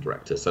interesting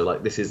directors. So,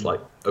 like, this is, like,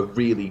 a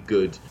really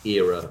good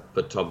era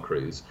for Tom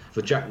Cruise.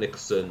 For Jack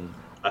Nicholson,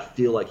 I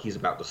feel like he's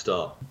about to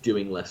start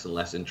doing less and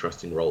less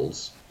interesting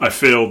roles. I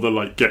feel that,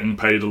 like, getting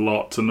paid a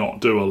lot to not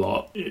do a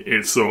lot,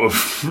 it sort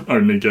of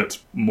only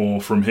gets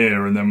more from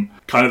here, and then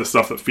kind of the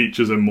stuff that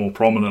features him more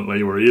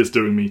prominently, where he is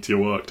doing meteor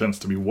work, tends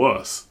to be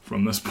worse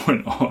from this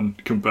point on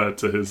compared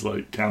to his,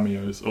 like,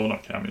 cameos, or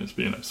not cameos,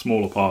 but,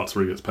 smaller parts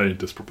where he gets paid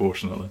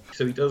disproportionately.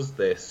 So he does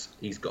this,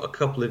 he's got a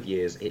couple of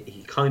years,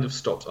 he kind of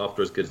stops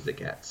after As Good As It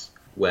Gets,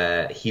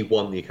 where he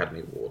won the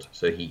Academy Award.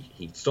 So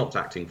he stopped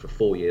acting for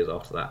 4 years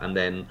after that, and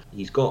then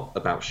he's got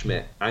About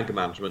Schmidt, Anger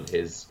Management,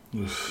 his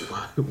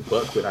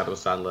work with Adam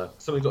Sandler,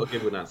 Something Got to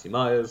Give with Nancy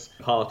Myers,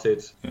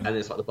 Hearted, and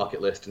it's like The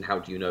Bucket List and How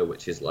Do You Know,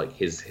 which is like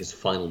his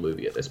final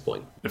movie at this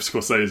point. If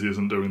Scorsese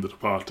isn't doing The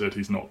Departed,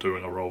 he's not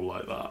doing a role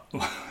like that.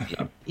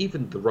 Yeah.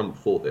 Even the run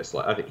before this,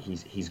 like, I think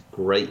he's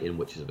great in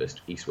Witches of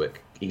Eastwick.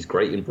 He's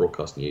great in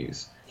Broadcast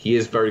News. He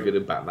is very good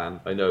in Batman.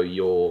 I know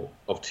you're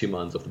of two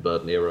minds of the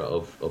Burton era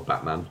of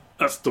Batman.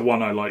 That's the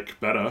one I like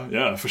better,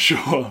 yeah, for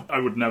sure. I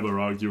would never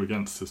argue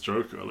against his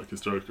Joker. Like,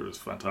 his Joker is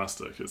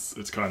fantastic.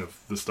 It's kind of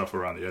the stuff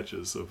around the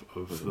edges of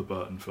the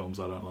Burton films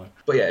I don't like.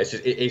 But yeah,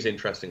 it is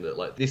interesting that,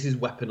 like, this is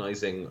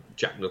weaponizing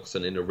Jack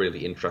Nicholson in a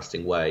really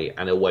interesting way,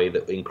 and a way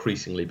that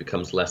increasingly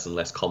becomes less and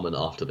less common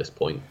after this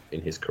point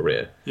in his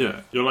career.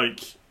 Yeah, you're,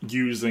 like,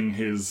 using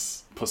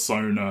his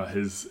persona,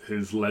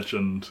 his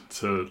legend,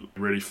 to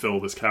really fill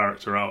this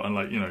character out. And,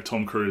 like,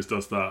 Tom Cruise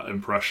does that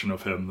impression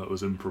of him that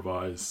was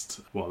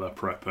improvised while they're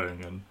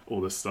prepping and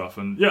all this stuff.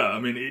 And yeah, I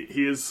mean,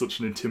 he is such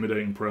an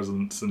intimidating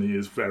presence, and he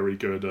is very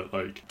good at,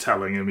 like,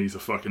 telling him he's a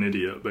fucking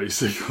idiot,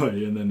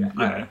 basically. And then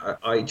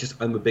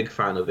I'm a big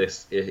fan of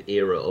this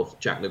era of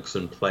Jack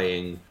Nicholson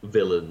playing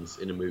villains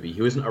in a movie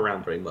who isn't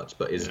around very much,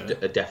 but is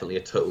definitely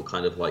a total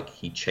kind of, like,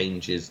 he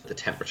changes the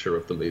temperature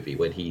of the movie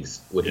when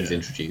he's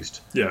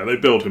introduced. Yeah, they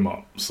build him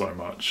up so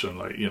much, and,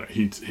 like,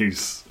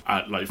 he's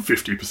at, like,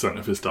 50%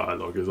 of his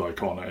dialogue is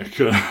iconic.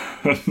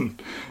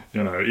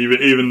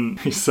 Even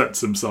he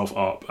sets himself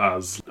up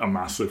as a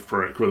massive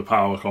prick with a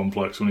power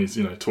complex when he's,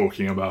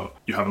 talking about,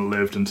 you haven't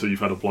lived until you've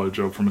had a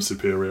blowjob from a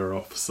superior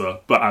officer,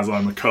 but as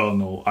I'm a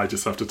colonel, I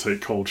just have to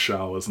take cold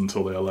showers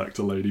until they elect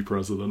a lady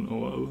president or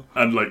whatever.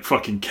 And, like,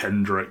 fucking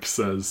Kendrick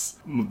says,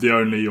 the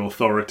only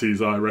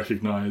authorities I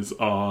recognise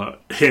are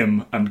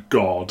him and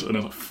God, and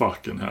it's like,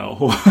 fucking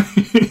hell.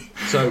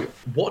 So,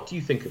 what do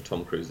you think of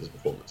Tom Cruise's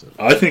performance?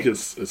 I think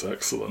it's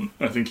excellent.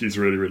 I think he's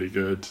really, really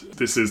good.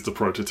 This is the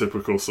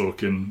prototypical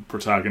Sorkin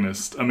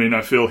protagonist. I mean,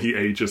 I feel he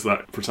ages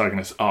that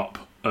protagonist up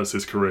as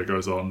his career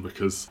goes on,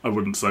 because I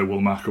wouldn't say Will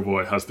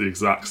McAvoy has the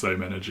exact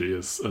same energy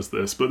as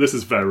this, but this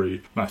is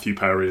very Matthew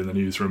Perry in the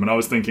newsroom. And I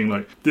was thinking,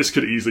 like, this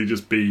could easily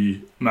just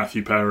be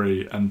Matthew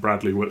Perry and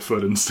Bradley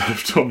Whitford instead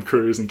of Tom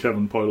Cruise and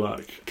Kevin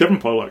Pollak. Kevin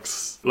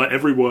Pollak's, like,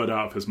 every word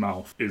out of his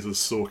mouth is as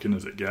Sorkin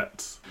as it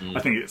gets. I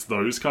think it's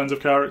those kinds of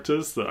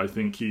characters that I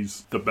think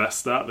he's the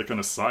best at, the kind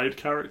of side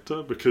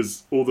character,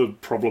 because all the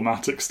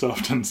problematic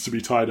stuff tends to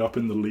be tied up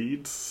in the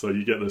leads. So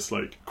you get this,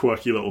 like,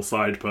 quirky little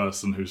side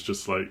person who's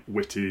just, like,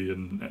 witty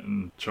and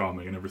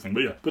charming and everything.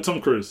 But yeah, but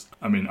Tom Cruise,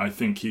 I mean, I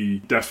think he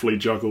definitely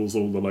juggles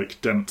all the,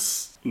 like,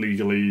 dense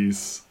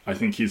legalese. I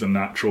think he's a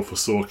natural for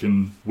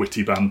Sorkin,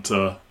 witty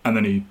banter, and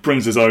then he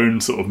brings his own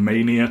sort of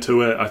mania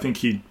to it. I think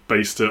he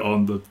based it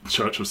on the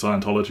Church of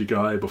Scientology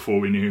guy before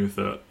we knew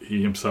that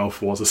he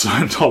himself was a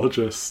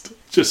Scientologist.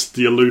 Just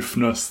the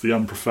aloofness, the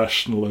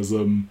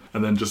unprofessionalism,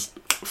 and then just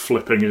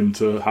flipping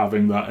into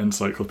having that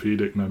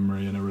encyclopedic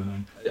memory and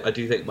everything. I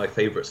do think my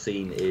favourite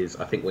scene is,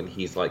 I think, when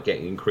he's like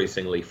getting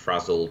increasingly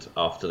frazzled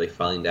after they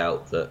find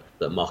out that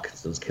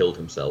Markinson's killed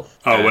himself.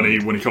 Oh, when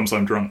he comes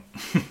home drunk.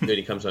 When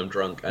he comes home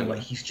drunk, and like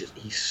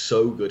he's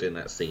so good in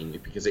that scene,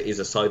 because it is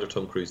a side of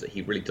Tom Cruise that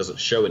he really doesn't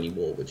show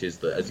anymore, which is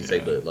the, as you say,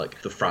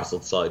 the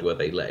frazzled side where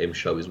they let him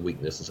show his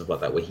weakness and stuff like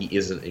that, where he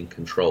isn't in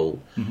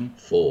control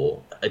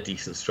for a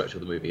decent stretch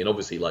of the movie. And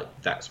obviously, like,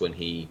 that's when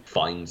he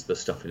finds the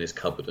stuff in his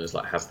cupboard and is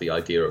like has the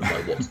idea of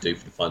like what to do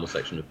for the final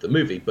section of the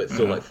movie. But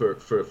still, like, for a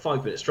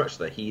 5-minute stretch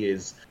there, he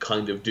is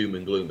kind of doom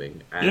and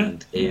glooming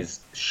and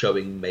is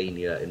showing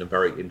mania in a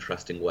very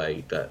interesting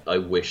way that I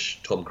wish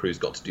Tom Cruise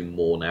got to do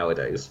more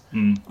nowadays.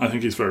 I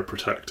think he's very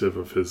protective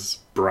of his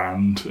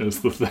brand,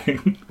 is the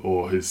thing,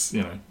 or his,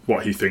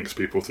 what he thinks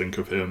people think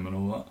of him and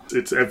all that.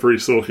 It's every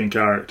Sorkin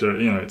character,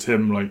 it's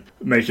him like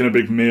making a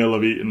big meal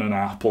of eating an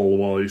apple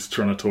while he's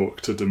trying to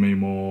talk to Demi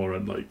Moore,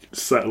 and like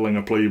settling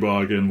a plea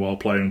bargain while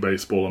playing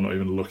baseball and not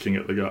even looking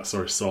at the guy,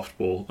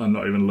 softball, and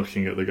not even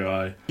looking at the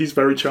guy. He's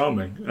very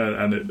charming,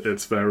 and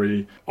it's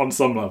very, on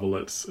some level,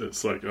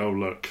 it's like, oh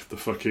look, the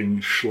fucking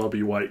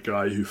schlubby white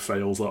guy who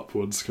fails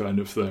upwards kind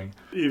of thing.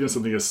 Even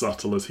something as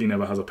subtle as he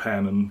never has a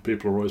pen and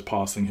people are always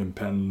passing him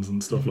pens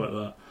and stuff like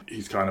that.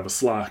 He's kind of a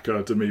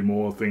slacker. Demi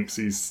Moore thinks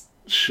he's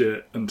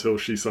shit until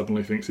she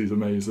suddenly thinks he's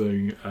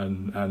amazing,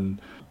 and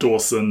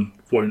Dawson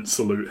won't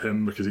salute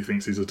him because he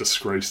thinks he's a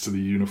disgrace to the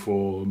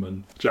uniform,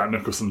 and Jack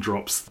Nicholson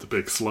drops the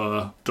big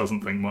slur,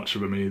 doesn't think much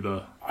of him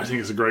either. I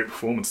think it's a great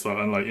performance though,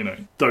 and like,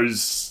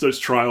 those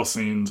trial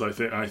scenes, I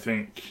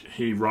think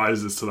he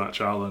rises to that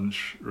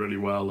challenge really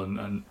well,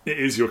 and it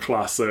is your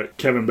classic.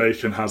 Kevin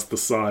Bacon has the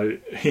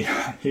sight,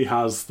 he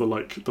has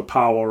the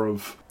power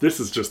of, this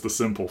is just a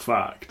simple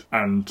fact,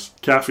 and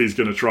Caffey's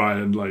gonna try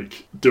and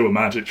like do a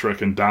magic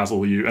trick and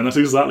dazzle you, and that's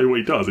exactly what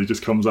he does. He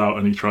just comes out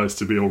and he tries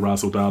to be all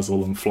razzle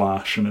dazzle and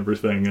flash and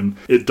everything, and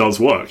it does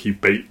work. He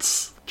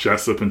baits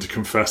Jessup into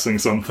confessing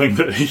something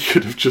that he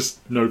could have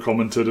just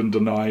commented and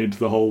denied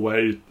the whole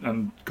way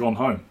and gone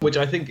home. Which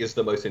I think is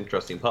the most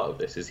interesting part of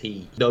this, is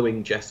he,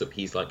 knowing Jessup,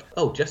 he's like,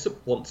 oh, Jessup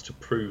wants to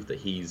prove that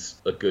he's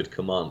a good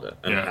commander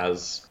and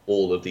has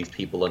all of these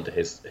people under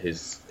his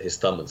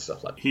thumb and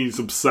stuff like that. He's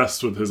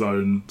obsessed with his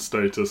own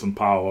status and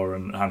power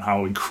and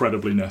how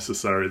incredibly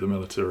necessary the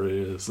military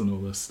is and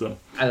all this stuff.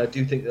 And I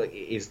do think like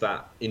it is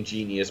that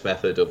ingenious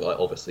method of, like,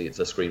 obviously it's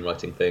a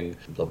screenwriting thing,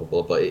 blah blah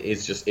blah, but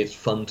it's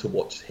fun to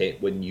watch him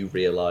when you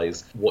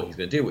realise what he's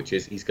going to do, which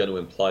is he's going to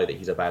imply that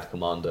he's a bad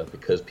commander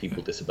because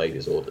people disobeyed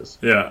his orders.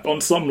 Yeah, on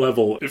some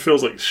level, it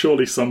feels like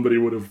surely somebody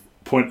would have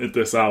pointed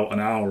this out an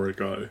hour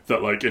ago,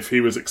 that like if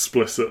he was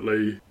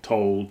explicitly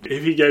told,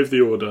 if he gave the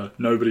order,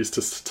 nobody's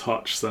to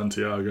touch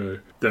Santiago,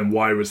 then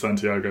why would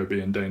Santiago be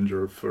in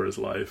danger for his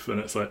life? And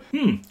it's like,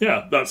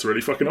 yeah, that's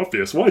really fucking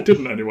obvious. Why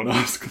didn't anyone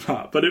ask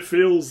that? But it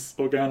feels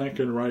organic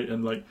and right,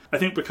 and like, I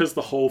think because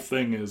the whole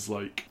thing is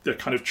like, they're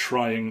kind of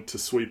trying to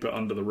sweep it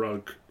under the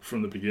rug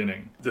from the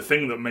beginning. The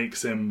thing that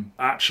makes him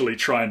actually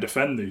try and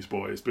defend these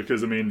boys,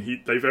 because I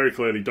mean, they very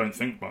clearly don't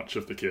think much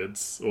of the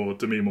kids, or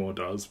Demi Moore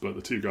does, but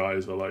the two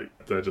guys are like,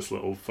 they're just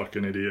little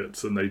fucking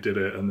idiots and they did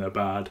it and they're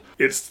bad.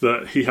 It's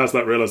that he has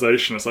that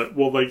realization. It's like,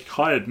 well, they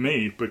hired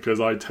me because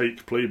I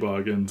take plea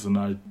bargains and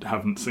I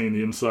haven't seen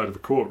the inside of a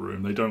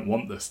courtroom. They don't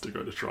want this to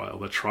go to trial.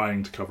 They're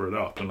trying to cover it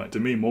up. And like,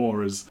 Demi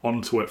Moore is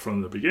onto it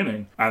from the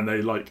beginning, and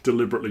they like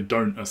deliberately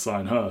don't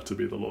assign her to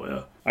be the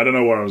lawyer. I don't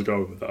know where I was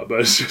going with that, but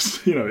it's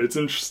just, it's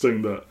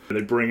interesting that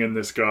they bring in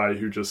this guy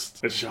who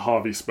just, it's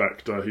Harvey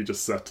Specter, he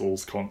just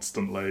settles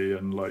constantly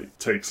and like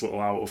takes little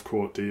out of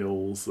court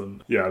deals,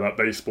 and yeah, that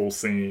baseball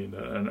scene,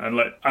 and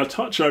like a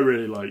touch I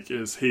really like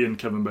is he and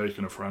Kevin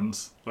Bacon are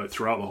friends, like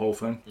throughout the whole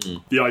thing.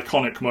 The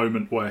iconic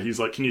moment where he's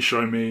like, can you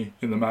show me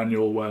in the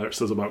manual where it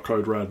says about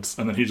code reds,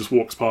 and then he just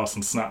walks past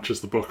and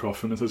snatches the book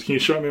off and it says, can you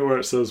show me where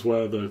it says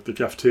where the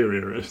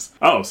cafeteria is?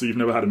 Oh, so you've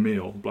never had a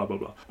meal, blah blah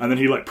blah. And then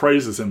he like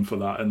praises him for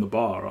that in the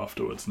bar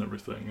afterwards and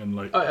everything, and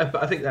like,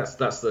 I think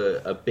that's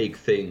a big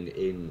thing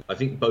in, I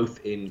think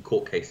both in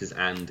court cases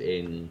and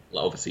in,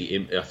 like, obviously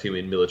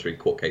in military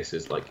court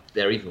cases, like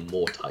they're even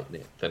more tight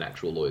knit than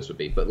actual lawyers would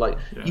be, but like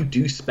you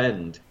do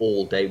spend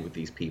all day with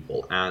these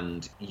people,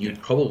 and you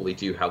probably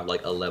do have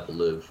like a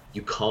level of,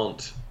 you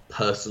can't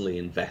personally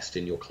invest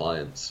in your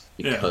clients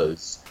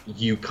because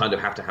you kind of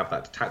have to have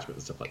that detachment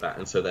and stuff like that,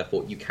 and so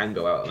therefore you can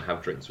go out and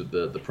have drinks with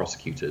the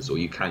prosecutors, or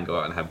you can go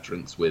out and have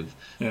drinks with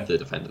the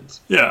defendants.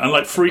 Yeah, and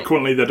like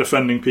frequently they're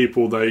defending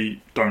people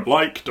they don't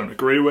like, don't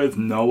agree with,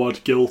 know are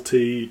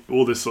guilty,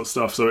 all this sort of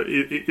stuff. So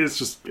it's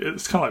just,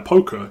 it's kind of like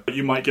poker.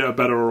 You might get a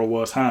better or a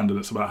worse hand, and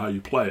it's about how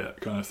you play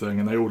it, kind of thing.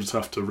 And they all just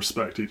have to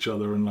respect each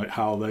other and like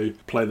how they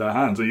play their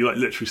hands. And he like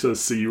literally says,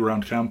 "See you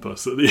around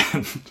campus" at the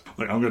end.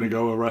 Like, I'm going to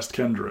go arrest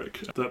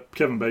Kendrick. That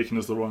Kevin Bacon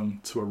is the one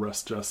to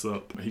arrest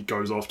Jessup. He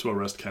goes off to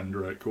arrest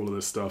Kendrick, all of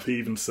this stuff. He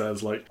even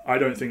says, like, I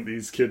don't think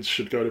these kids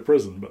should go to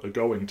prison, but they're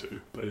going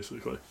to,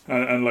 basically.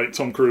 And like,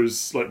 Tom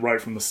Cruise, like,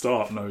 right from the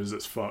start knows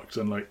it's fucked,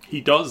 and, like,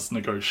 he does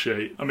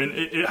negotiate. I mean,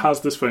 it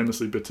has this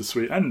famously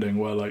bittersweet ending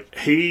where, like,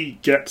 he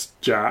gets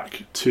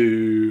Jack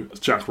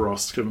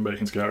Ross, Kevin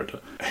Bacon's character.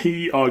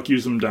 He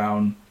argues him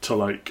down to,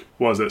 like,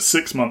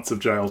 6 months of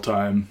jail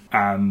time,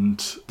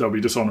 and they'll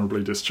be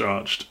dishonorably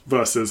discharged,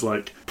 versus,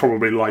 like,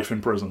 probably life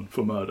in prison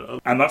for murder.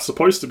 And that's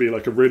supposed to be,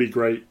 like, a really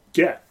great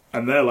get.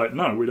 And they're like,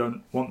 no, we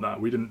don't want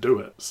that. We didn't do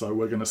it. So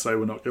we're going to say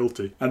we're not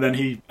guilty. And then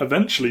he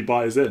eventually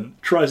buys in,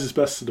 tries his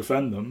best to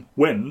defend them,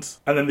 wins.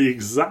 And then the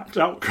exact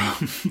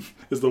outcome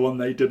is the one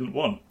they didn't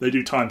want. They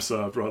do time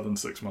served rather than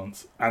 6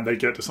 months. And they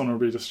get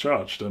dishonorably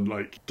discharged. And,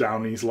 like,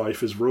 Downey's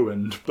life is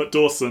ruined. But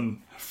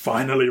Dawson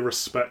finally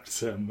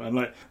respects him. And,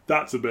 like,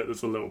 that's a bit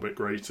that's a little bit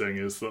grating,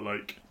 is that,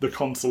 like, the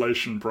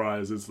consolation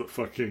prize is that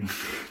fucking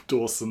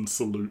Dawson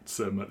salutes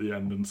him at the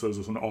end and says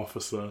there's an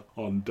officer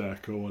on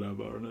deck or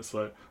whatever. And it's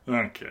like,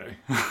 okay.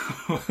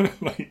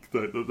 Like,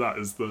 that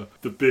is the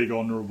big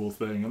honourable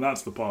thing. And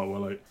that's the part where,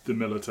 like, the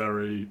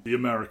military, the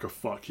America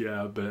fuck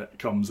yeah bit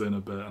comes in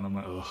a bit. And I'm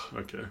like, ugh,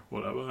 okay,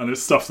 whatever. And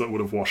it's stuff that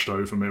would have washed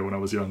over me when I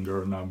was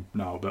younger, and I'm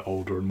now a bit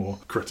older and more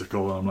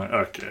critical. And I'm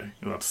like, okay,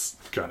 that's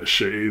kind of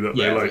shitty that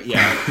they, like...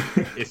 Yeah.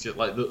 It's just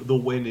like the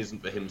win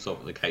isn't for him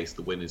solving the case.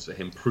 The win is for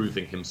him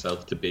proving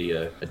himself to be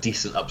a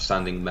decent,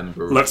 upstanding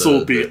member of Let's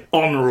all be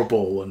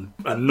honourable and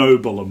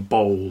noble and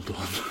bold.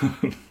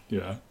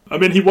 Yeah. I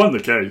mean, he won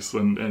the case,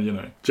 and you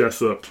know,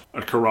 Jessup,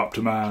 a corrupt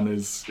man,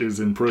 is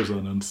in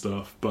prison and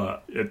stuff,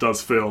 but it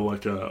does feel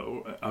like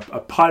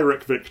a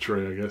Pyrrhic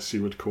victory, I guess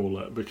you would call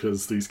it,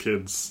 because these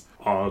kids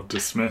are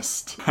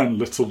dismissed, and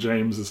little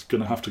James is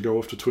going to have to go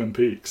off to Twin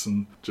Peaks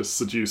and just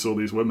seduce all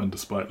these women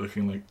despite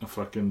looking like a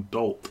fucking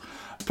dolt.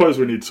 I suppose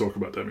we need to talk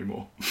about Demi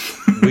Moore.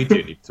 We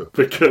do need to talk about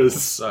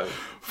because so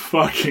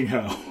fucking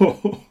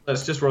hell.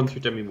 Let's just run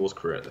through Demi Moore's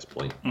career at this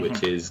point,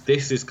 which is,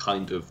 this is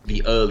kind of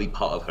the early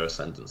part of her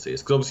ascendancy.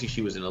 Because obviously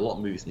she was in a lot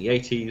of movies in the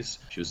 80s,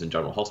 she was in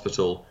General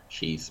Hospital,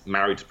 she's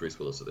married to Bruce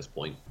Willis at this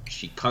point.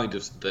 She kind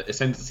of, the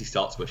ascendancy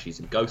starts where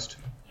she's in Ghost.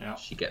 Yeah.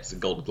 She gets a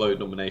Golden Globe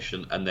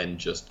nomination, and then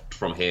just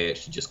from here,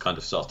 she just kind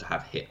of starts to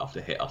have hit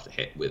after hit after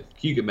hit with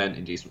Hugo Men,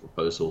 Indecent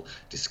Proposal,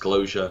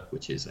 Disclosure,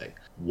 which is a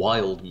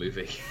wild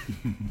movie.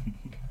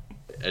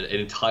 An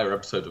entire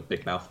episode of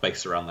Big Mouth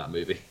based around that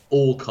movie,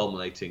 all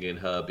culminating in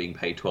her being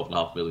paid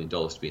 $12.5 million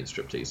to be in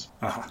striptease,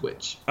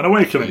 which... An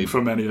awakening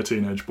for many a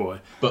teenage boy.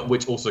 But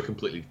which also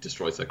completely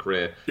destroys her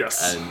career.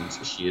 Yes.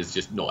 And she is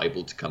just not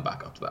able to come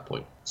back after that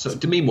point. So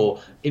Demi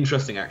Moore,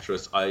 interesting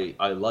actress. I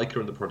like her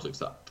in the projects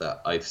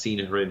that I've seen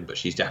her in, but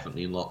she's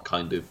definitely not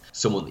kind of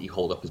someone that you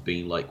hold up as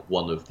being like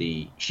one of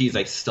the... She's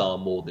a star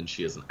more than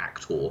she is an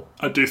actor.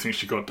 I do think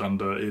she got done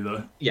dirty,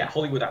 though. Yeah,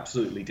 Hollywood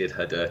absolutely did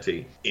her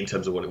dirty in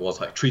terms of what it was.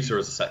 Like, treat her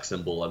as a sex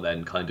symbol and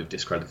then kind of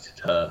discredited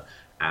her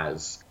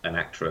as an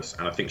actress,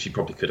 and I think she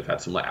probably could have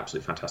had some like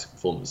absolutely fantastic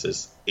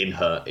performances in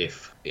her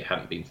if it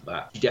hadn't been for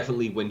that. She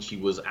definitely, when she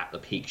was at the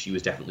peak, she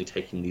was definitely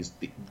taking these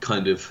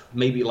kind of,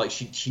 maybe like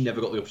she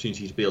never got the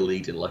opportunity to be a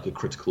lead in like a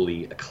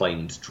critically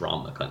acclaimed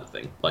drama kind of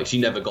thing. Like, she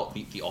never got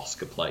the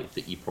Oscar play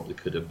that you probably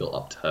could have built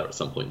up to her at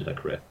some point in her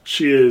career.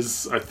 She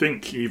is, I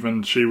think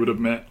even she would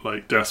admit,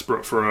 like,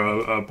 desperate for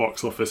a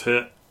box office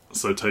hit.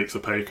 So takes a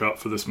pay cut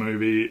for this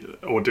movie,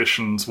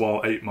 auditions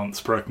while 8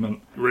 months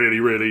pregnant, really,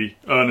 really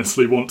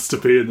earnestly wants to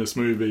be in this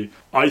movie.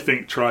 I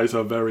think tries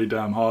her very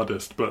damn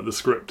hardest, but the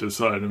script is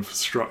kind of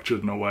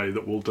structured in a way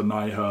that will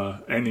deny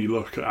her any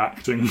look at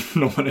acting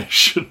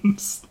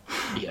nominations.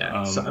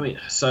 Yeah,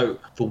 so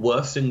the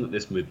worst thing that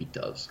this movie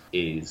does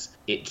is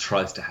it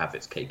tries to have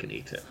its cake and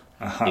eat it.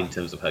 In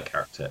terms of her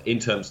character, in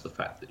terms of the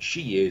fact that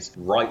she is,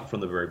 right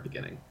from the very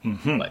beginning,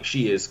 like,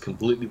 she is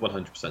completely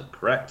 100%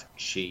 correct.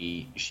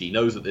 She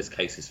knows that this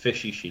case is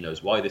fishy. She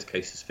knows why this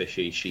case is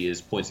fishy. She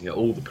is pointing at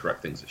all the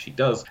correct things that she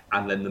does,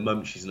 and then the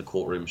moment she's in a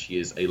courtroom, she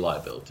is a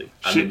liability.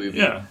 And the movie,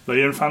 yeah, they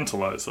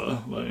infantilize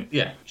her. Like...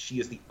 Yeah, she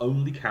is the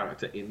only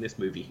character in this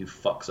movie who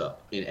fucks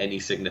up in any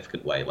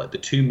significant way. Like, the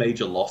two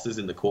major losses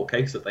in the court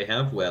case that they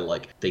have, where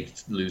like they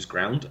lose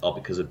ground, are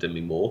because of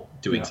Demi Moore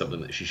doing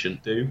something that she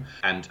shouldn't do,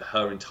 and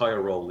her entire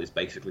role is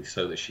basically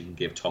so that she can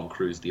give Tom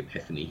Cruise the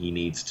epiphany he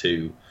needs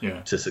to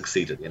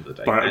succeed at the end of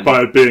the day.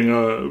 By being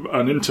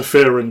an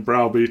interfering,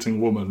 browbeating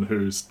woman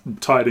who's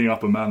tidying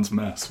up a man's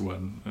mess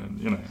when, and,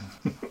 you know,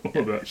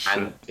 all that shit.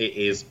 And it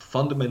is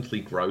fundamentally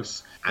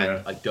gross,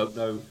 and I don't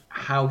know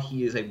how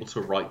he is able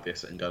to write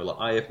this and go, like,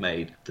 I have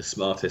made the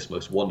smartest,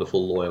 most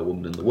wonderful lawyer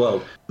woman in the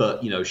world,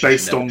 but, you know,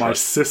 based on my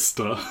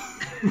sister.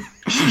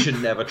 She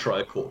should never try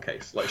a court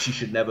case. Like, she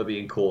should never be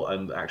in court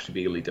and actually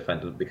be a lead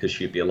defendant because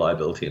she'd be a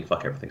liability and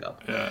fuck everything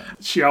up. Yeah.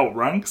 She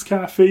outranks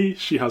Kathy.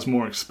 She has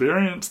more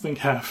experience than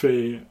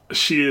Kathy.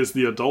 She is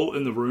the adult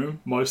in the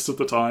room most of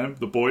the time.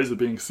 The boys are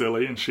being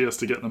silly and she has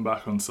to get them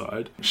back on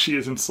side. She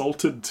is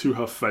insulted to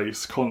her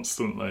face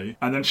constantly.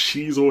 And then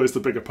she's always the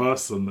bigger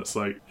person that's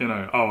like, you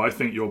know, oh, I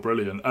think you're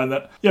brilliant. And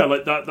that, yeah,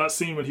 like that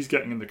scene when he's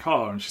getting in the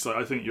car and she's like,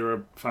 I think you're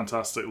a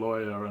fantastic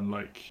lawyer and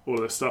like all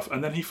this stuff.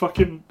 And then he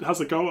fucking has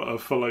a go at her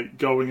for like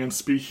going and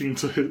speaking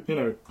to his, you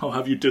know, I'll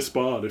have you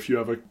disbarred if you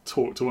ever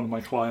talk to one of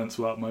my clients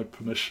without my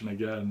permission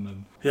again.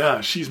 And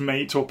yeah, she's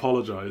made to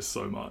apologise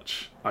so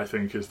much, I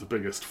think, is the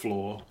biggest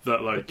flaw.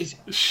 That, like,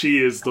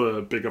 she is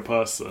the bigger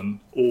person,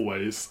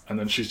 always, and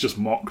then she's just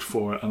mocked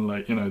for it, and,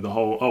 like, you know, the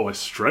whole, oh, I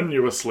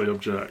strenuously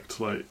object,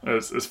 like,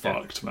 it's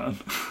fucked, man.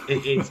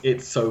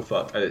 It's so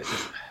fucked, and it's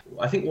just...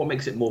 I think what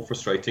makes it more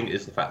frustrating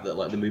is the fact that,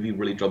 like, the movie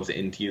really drums it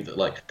into you that,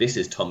 like, this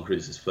is Tom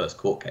Cruise's first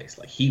court case.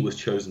 Like, he was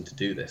chosen to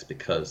do this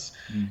because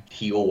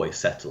he always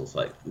settles.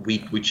 Like, we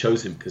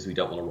chose him because we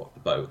don't want to rock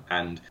the boat.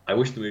 And I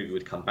wish the movie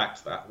would come back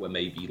to that, where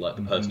maybe, like,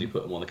 the person who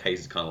put him on the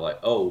case is kind of like,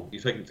 oh,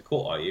 you're taking him to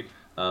court, are you?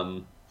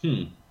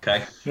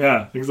 Okay.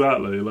 Yeah,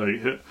 exactly.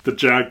 Like, the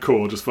JAG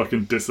Corps just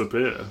fucking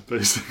disappear,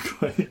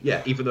 basically.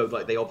 Yeah, even though,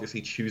 like, they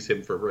obviously choose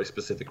him for a very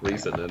specific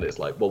reason, and it's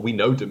like, well, we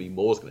know Demi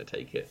Moore's going to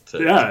take it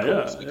to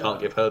court, so we can't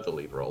give her the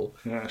lead role.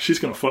 Yeah, she's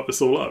going to fuck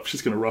this all up.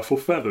 She's going to ruffle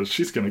feathers.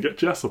 She's going to get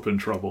Jessup in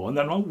trouble, and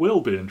then I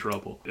will be in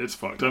trouble. It's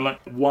fucked. And,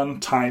 like, one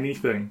tiny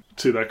thing,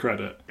 to their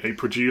credit, a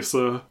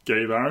producer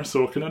gave Aaron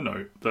Sorkin a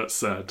note that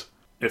said,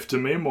 if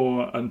Demi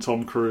Moore and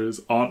Tom Cruise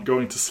aren't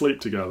going to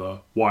sleep together,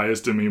 why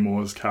is Demi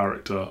Moore's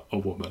character a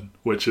woman?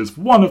 Which is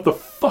one of the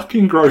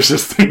fucking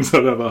grossest things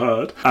I've ever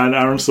heard. And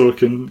Aaron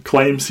Sorkin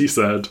claims he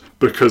said,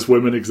 because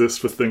women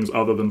exist for things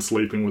other than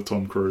sleeping with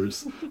Tom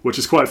Cruise. Which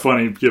is quite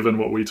funny given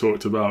what we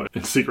talked about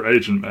in Secret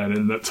Agent Men,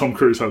 in that Tom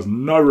Cruise has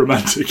no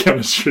romantic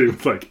chemistry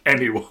with, like,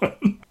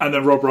 anyone. And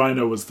then Rob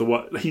Reiner was the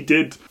one... He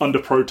did, under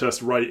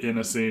protest, write in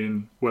a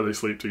scene where they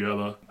sleep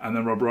together. And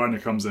then Rob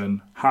Reiner comes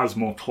in, has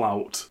more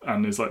clout,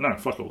 and is like, no,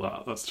 fuck all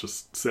that. That's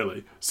just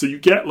silly. So you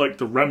get, like,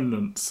 the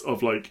remnants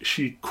of, like,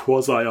 she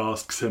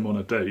quasi-asks him on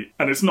a date.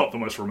 And it's not the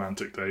most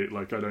romantic date.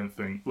 Like, I don't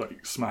think,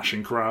 like,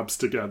 smashing crabs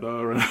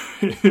together and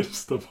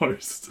it's the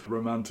most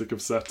romantic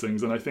of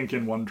settings. And I think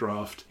in one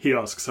draft, he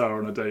asks her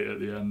on a date at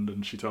the end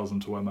and she tells him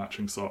to wear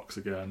matching socks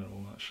again and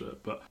all that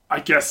shit. But I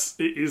guess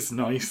it is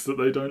nice that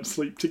they don't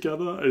sleep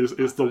together,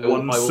 is the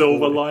one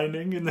silver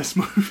lining in this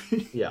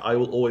movie. Yeah, I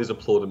will always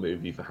applaud a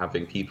movie for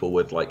having people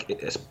with, like...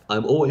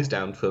 I'm always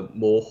down for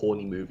more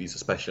horny movies,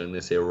 especially in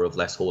this era of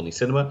less horny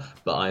cinema,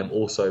 but I am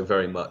also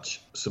very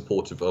much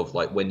supportive of,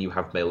 like, when you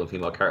have male and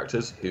female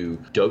characters who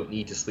don't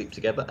need to sleep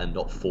together and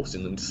not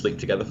forcing them to sleep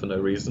together for no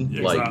reason.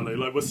 Yeah, exactly.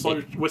 Like,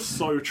 we're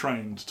so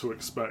trained to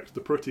expect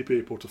the pretty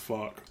people to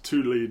fuck,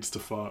 two leads to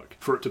fuck,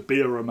 for it to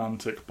be a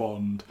romantic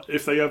bond.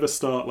 If they ever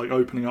start, like,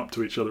 opening up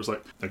to each other, it's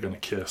like, they're gonna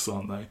kiss,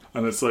 aren't they?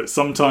 And it's like,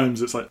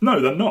 sometimes it's like,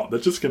 no, they're not. They're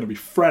just gonna be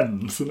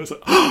friends. And it's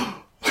like,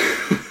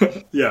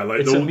 yeah,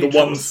 like it's the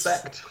one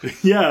respect.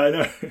 Yeah, I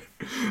know.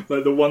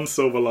 Like the one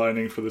silver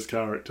lining for this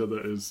character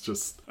that is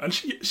just, and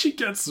she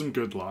gets some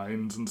good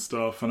lines and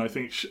stuff. And I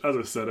think, as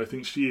I said, I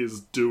think she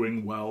is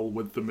doing well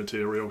with the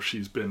material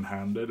she's been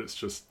handed. It's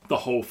just the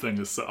whole thing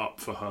is set up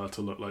for her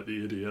to look like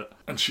the idiot,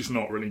 and she's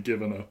not really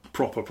given a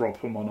proper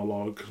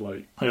monologue.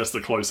 Like, I guess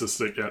the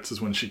closest it gets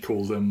is when she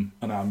calls him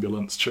an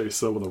ambulance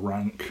chaser with a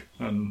rank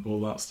and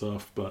all that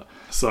stuff. But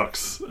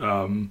sucks.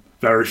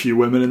 Very few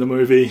women in the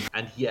movie.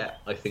 And yet,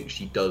 I think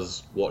she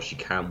does what she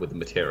can with the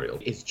material.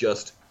 It's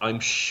just,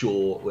 I'm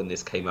sure when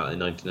this came out in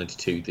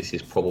 1992, this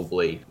is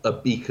probably a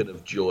beacon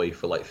of joy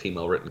for, like,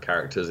 female written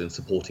characters in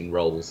supporting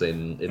roles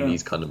in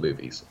these kind of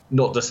movies.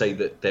 Not to say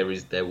that there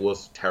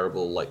was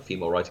terrible, like,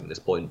 female writing at this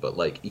point, but,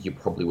 like, you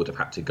probably would have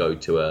had to go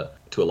to a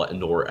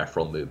Nora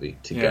Ephron movie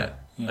to get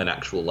an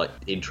actual, like,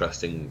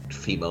 interesting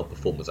female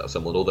performance out of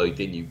someone. Although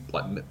then you,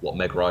 like, what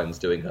Meg Ryan's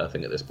doing her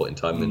thing at this point in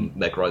time, and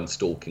Meg Ryan's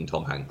stalking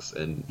Tom Hanks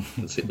in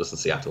Sleepless in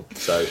Seattle.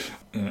 So,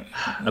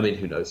 I mean,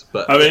 who knows?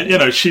 But I mean, you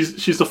know,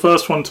 she's the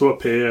first one to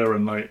appear,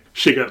 and, like,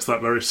 she gets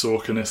that very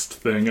Sorkinist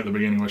thing at the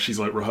beginning where she's,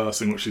 like,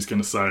 rehearsing what she's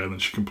going to say, and then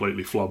she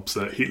completely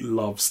flubs it. He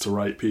loves to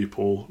write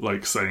people,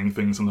 like, saying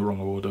things in the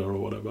wrong order or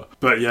whatever.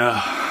 But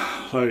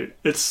yeah, like,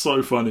 it's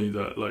so funny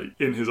that, like,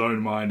 in his own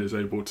mind is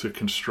able to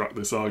construct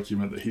this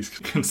argument that he's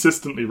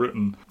consistently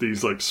written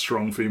these, like,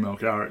 strong female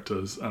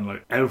characters, and,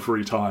 like,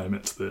 every time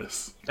it's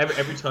this.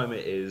 Every time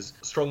it is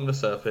strong on the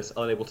surface,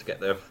 unable to get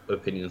their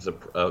opinions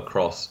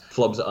across,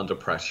 flubs it under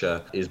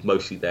pressure, is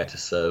mostly there to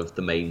serve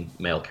the main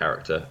male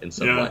character in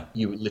some way.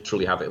 You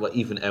literally have it, like,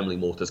 even Emily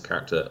Morter's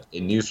character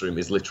in Newsroom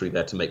is literally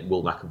there to make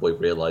Will McAvoy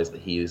realise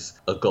that he is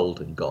a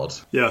golden god.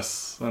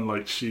 Yes, and,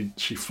 like, she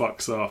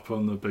fucks up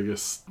on the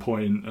biggest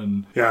point, and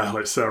then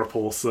like Sarah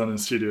Paulson in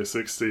Studio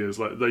 60 is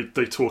like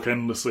they talk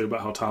endlessly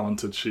about how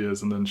talented she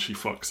is, and then she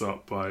fucks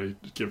up by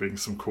giving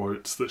some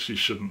quotes that she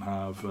shouldn't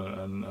have,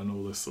 and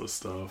all this sort of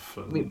stuff.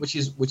 And... I mean, which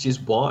is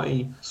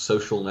why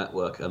Social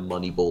Network and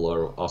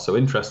Moneyball are so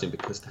interesting,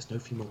 because there's no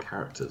female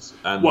characters.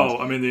 And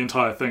well, I mean, the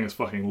entire thing is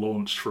fucking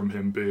launched from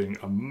him being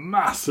a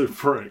massive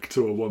prick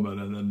to a woman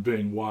and then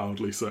being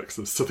wildly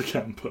sexist to the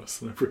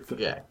campus and everything.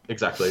 Yeah,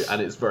 exactly.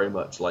 And it's very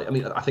much like, I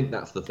mean, I think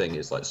that's the thing,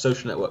 is like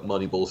Social Network,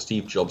 Moneyball,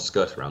 Steve Jobs'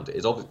 skirt around it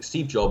is obviously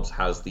Steve Jobs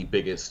has the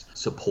biggest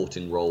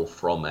supporting role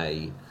from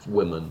a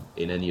woman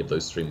in any of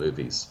those three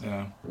movies,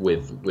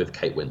 with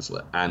Kate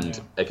Winslet. And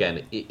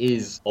again, it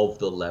is of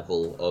the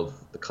level of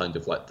the kind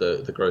of like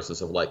the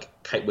grossness of like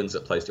Kate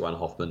Winslet plays Joanna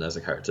Hoffman as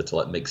a character to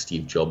like make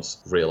Steve Jobs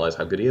realize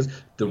how good he is.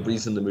 The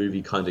reason the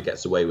movie kind of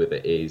gets away with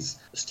it is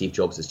Steve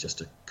Jobs is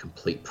just a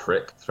complete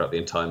prick throughout the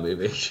entire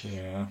movie.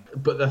 Yeah.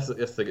 But that's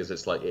the thing, is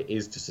it's like it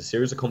is just a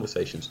series of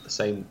conversations with the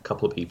same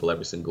couple of people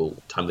every single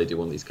time they do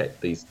one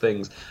of these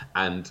things,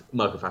 and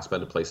Michael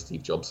Fassbender plays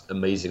Steve Jobs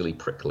amazingly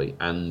prickly,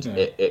 and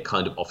it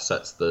kind of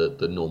offsets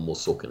the normal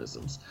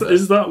Sorkinisms.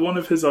 Is that one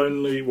of his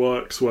only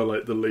works where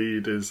like the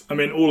lead is, I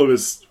mean, all of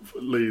his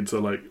leads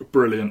are like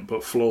brilliant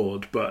but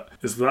flawed, but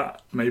is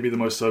that maybe the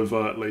most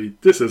overtly,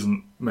 this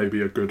isn't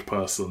maybe a good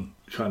person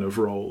kind of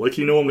role? Like,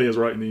 he normally is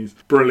writing these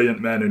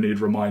brilliant men who need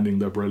reminding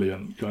they're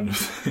brilliant kind of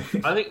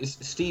thing. I think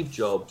Steve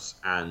Jobs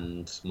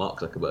and Mark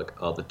Zuckerberg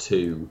are the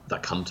two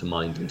that come to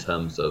mind in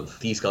terms of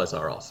these guys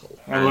are arseholes.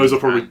 And those are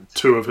probably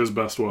two of his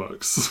best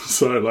works.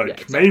 So, like,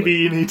 exactly. Maybe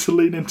you need to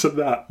lean into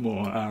that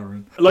more,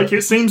 Aaron. Like,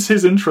 it seems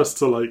his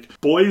interests are, like,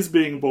 boys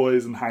being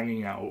boys and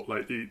hanging out.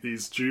 Like,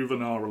 these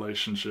juvenile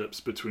relationships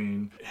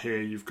between,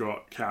 here you've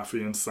got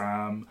Kathy and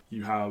Sam,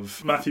 you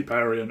have Matthew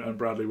Perry and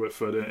Bradley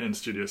Whitford in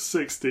Studio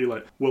 60,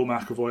 like, Will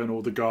McAvoy and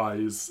all the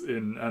guys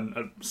in,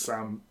 and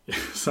Sam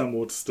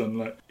Waterston.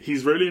 Like,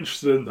 he's really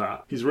interested in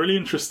that. He's really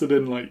interested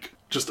in, like,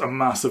 just a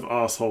massive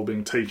arsehole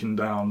being taken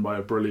down by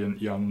a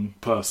brilliant young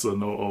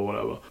person or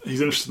whatever. He's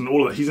interested in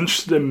all of that. He's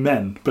interested in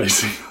men,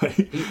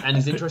 basically. And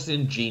he's interested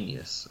in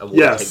genius and what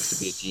it takes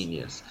to be a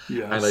genius.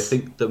 Yes. And I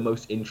think the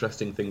most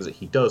interesting things that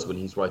he does when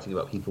he's writing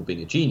about people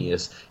being a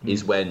genius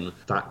is when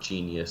that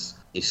genius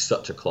is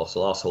such a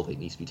colossal arsehole that it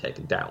needs to be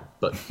taken down.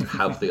 But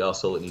have the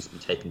arsehole that needs to be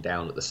taken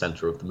down at the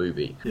centre of the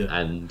movie. Yeah.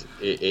 And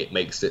it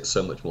makes it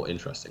so much more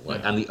interesting.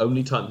 Like, and the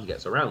only time he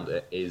gets around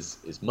it is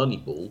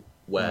Moneyball,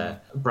 where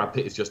Brad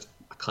Pitt is just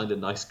a kind of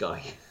nice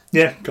guy.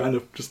 Yeah, kind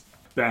of. Just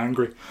they're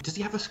angry. Does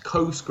he have a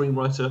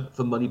co-screenwriter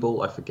for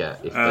Moneyball? I forget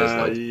if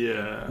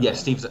there's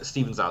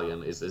Steven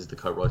Zalian is the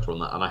co-writer on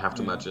that, and I have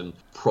to imagine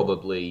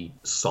probably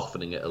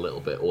softening it a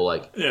little bit, or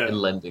like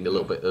lending a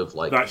little bit of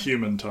like that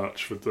human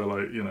touch with the,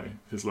 like, you know,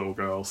 his little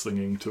girl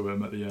singing to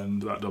him at the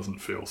end. That doesn't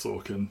feel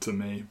Sorkin to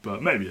me,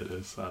 but maybe it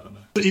is. I don't know.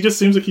 But he just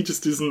seems like he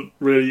just isn't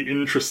really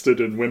interested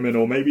in women,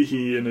 or maybe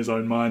he in his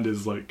own mind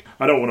is like,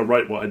 I don't want to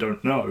write what I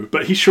don't know.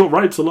 But he sure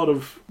writes a lot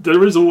of.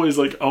 There is always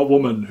like a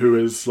woman who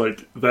is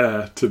like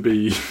there to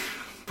be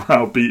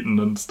browbeaten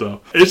and stuff.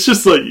 It's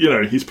just like, you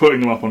know, he's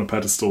putting them up on a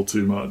pedestal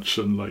too much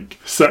and like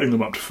setting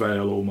them up to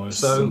fail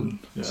almost.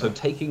 So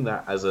taking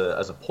that as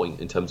a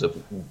point in terms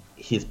of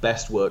his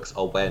best works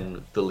are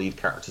when the lead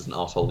character's an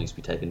arsehole needs to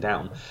be taken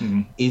down.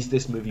 Mm-hmm. Is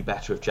this movie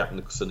better if Jack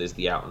Nicholson is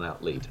the out and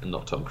out lead and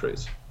not Tom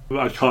Cruise?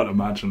 I can't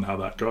imagine how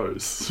that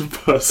goes,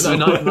 personally.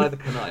 No, neither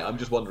can I. I'm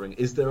just wondering,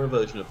 is there a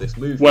version of this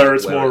movie where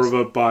it's more of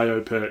a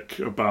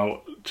biopic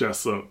about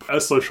Jessup, a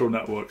Social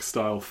Network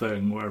style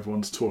thing where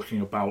everyone's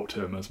talking about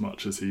him as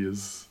much as he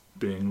is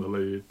being the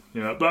lead?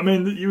 Yeah, but I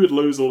mean, you would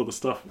lose all of the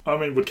stuff. I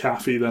mean, would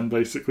Kathy then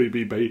basically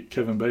be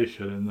Kevin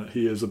Bacon in that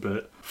he is a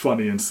bit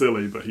funny and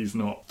silly, but he's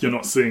not, you're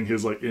not seeing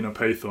his like inner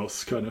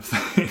pathos kind of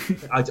thing?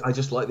 I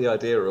just like the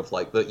idea of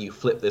like that you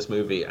flip this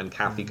movie and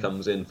Kathy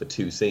comes in for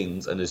 2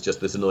 scenes and is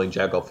just this annoying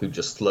jagoff who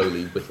just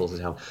slowly whittles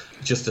it down.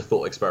 Just a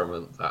thought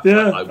experiment. That,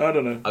 I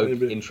don't know. It would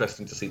be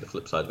interesting to see the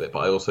flip side of it, but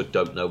I also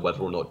don't know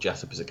whether or not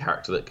Jessup is a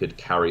character that could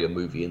carry a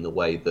movie in the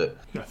way that...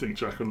 I think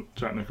Jack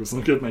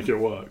Nicholson could make it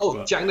work.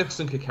 Jack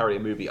Nicholson could carry a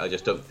movie. I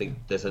just don't think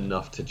there's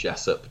enough to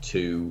Jessup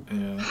to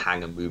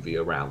hang a movie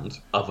around,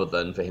 other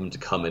than for him to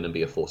come in and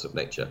be a force of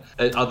nature.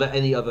 Are there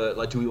any other,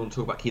 like, do we want to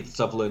talk about Keith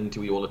Sutherland?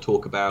 Do we want to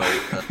talk about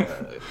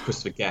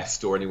Christopher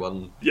Guest or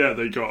anyone? Yeah,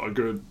 they got a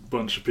good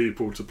bunch of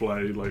people to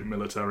play, like,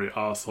 military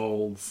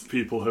arseholes,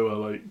 people who are,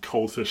 like,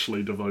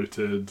 cultishly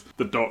devoted.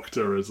 The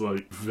Doctor is,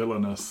 like,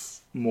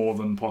 villainous more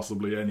than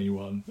possibly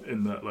anyone,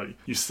 in that, like,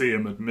 you see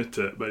him admit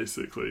it,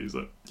 basically. He's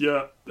like,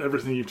 yeah,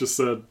 everything you've just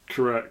said,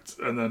 correct.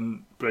 And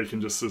then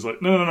Bacon just is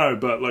like, no,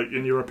 but, like,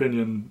 in your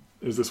opinion,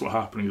 is this what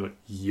happened? He's like,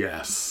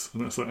 yes.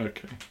 And it's like,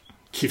 okay.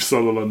 Keith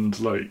Sutherland,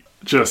 like,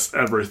 just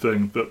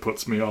everything that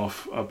puts me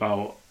off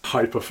about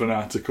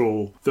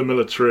hyper-fanatical, the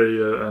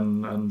military,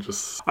 and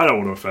just... I don't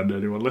want to offend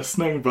anyone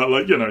listening, but,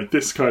 like, you know,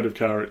 this kind of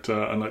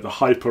character, and, like, the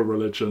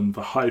hyper-religion,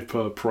 the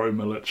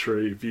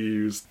hyper-pro-military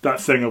views, that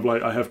thing of,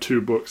 like, I have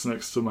 2 books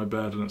next to my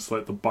bed, and it's,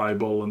 like, the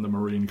Bible and the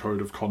Marine Code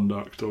of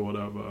Conduct, or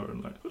whatever,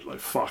 and, like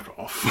fuck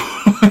off.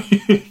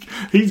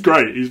 He's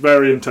great, he's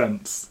very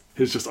intense.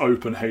 his just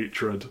open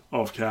hatred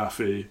of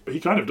Kathy. He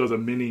kind of does a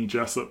mini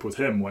Jessup with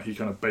him, where he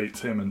kind of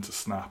baits him into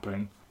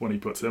snapping when he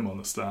puts him on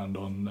the stand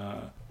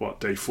on,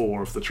 day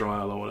 4 of the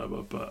trial or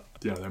whatever. But,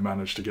 yeah, they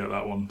managed to get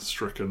that one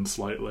stricken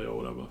slightly or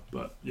whatever.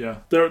 But, yeah,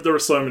 there are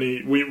so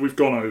many... We've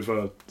gone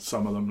over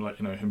some of them, like,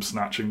 him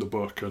snatching the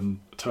book and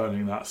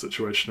turning that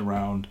situation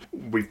around.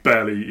 We've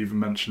barely even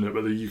mentioned it,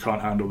 but the "You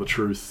Can't Handle the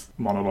Truth"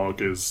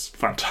 monologue is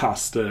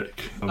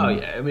fantastic. Oh,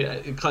 yeah. I mean,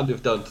 it kind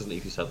of doesn't need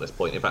to be said at this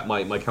point. In fact,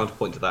 my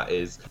counterpoint to that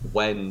is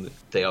when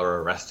they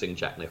are arresting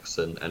Jack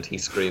Nicholson and he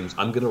screams,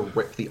 "I'm going to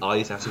rip the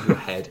eyes out of your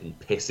head and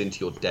piss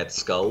into your dead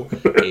skull,"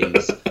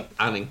 is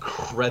an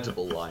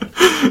incredible line.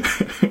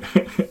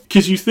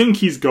 Because you think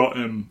he's got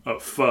him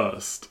at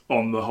first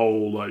on the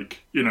whole, like,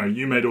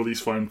 you made all these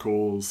phone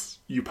calls,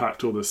 you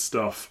packed all this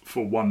stuff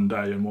for one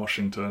day in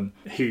Washington.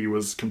 He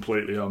was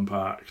completely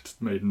unpacked,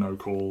 made no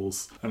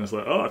calls. And it's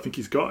like, oh, I think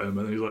he's got him.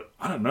 And then he's like,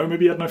 I don't know,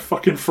 maybe he had no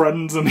fucking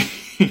friends and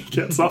he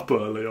gets up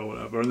early or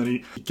whatever. And then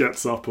he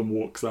gets up and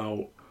walks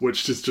out,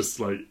 which is just,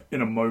 like,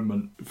 in a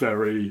moment,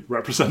 very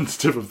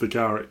representative of the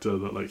character,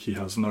 that, like, he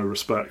has no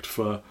respect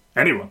for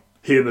anyone.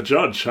 He and the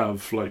judge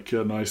have, like,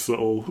 a nice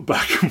little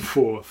back and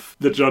forth.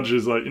 The judge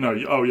is like,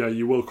 oh yeah,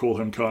 you will call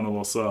him Colonel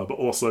or Sir, but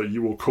also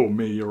you will call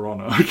me Your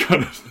Honour,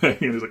 kind of thing.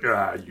 And he's like,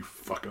 you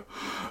fucker.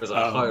 There's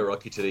a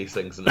hierarchy to these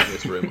things, and in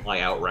this room,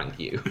 I outrank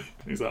you.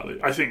 Exactly.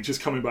 I think,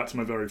 just coming back to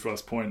my very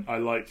first point, I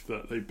like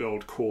that they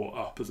build court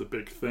up as a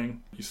big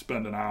thing. You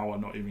spend an hour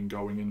not even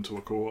going into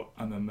a court,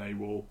 and then they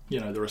will,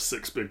 there are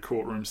 6 big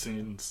courtroom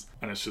scenes,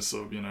 and it's just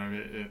sort of,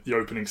 the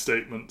opening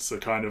statements are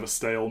kind of a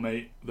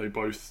stalemate. They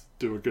both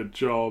do a good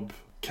job.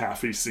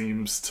 Kathy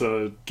seems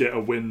to get a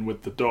win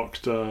with the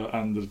doctor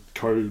and the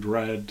code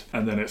red,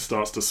 and then it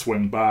starts to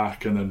swing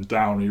back, and then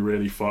Downey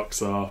really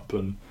fucks up,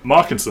 and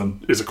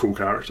Markinson is a cool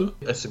character.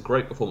 It's a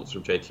great performance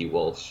from J.T.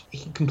 Walsh.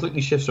 He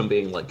completely shifts from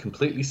being, like,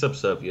 completely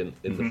subservient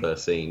in the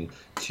first scene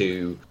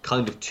to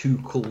kind of too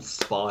cool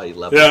spy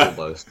level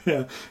almost.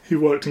 Yeah, he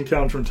worked in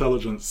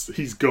counterintelligence.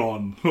 He's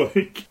gone.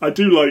 Like, I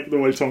do like the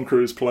way Tom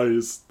Cruise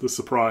plays the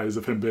surprise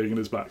of him being in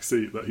his back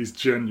seat, that he's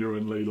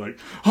genuinely like,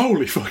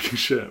 holy fucking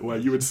shit, where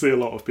you would see a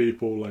lot of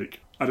people, like,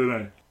 I don't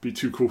know, be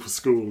too cool for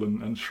school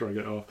and shrug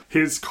it off.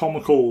 His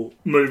comical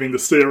moving the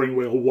steering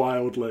wheel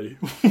wildly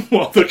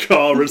while the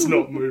car is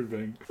not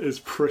moving is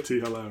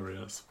pretty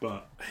hilarious.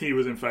 But he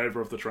was in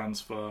favour of the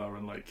transfer,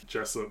 and, like,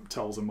 Jessup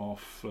tells him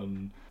off,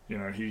 and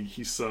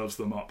he serves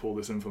them up all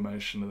this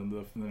information,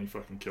 and then he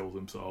fucking kills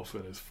himself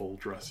in his full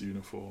dress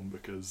uniform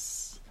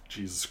because,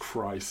 Jesus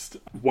Christ,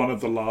 one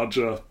of the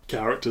larger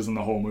characters in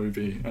the whole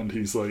movie, and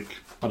he's like,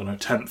 I don't know,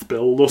 10th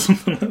build or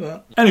something like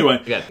that.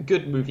 Anyway. Yeah,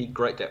 good movie,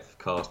 great depth of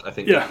cast. I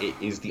think it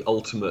is the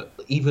ultimate,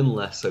 even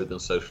less so than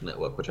Social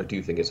Network, which I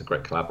do think is a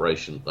great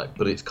collaboration,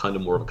 but it's kind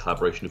of more of a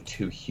collaboration of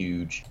 2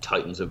 huge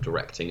titans of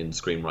directing and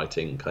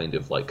screenwriting kind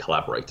of, like,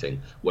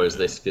 collaborating, whereas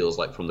this feels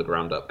like from the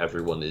ground up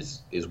everyone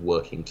is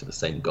working to the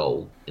same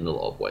goal in a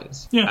lot of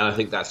ways. Yeah. And I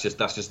think that's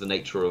just the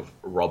nature of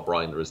Rob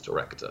Reiner as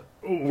director.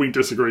 We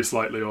disagree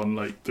slightly on,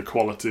 like, the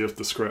quality of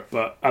the script,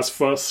 but as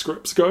first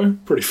scripts go,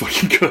 pretty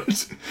fucking good.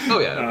 Oh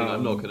yeah, I mean,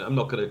 I'm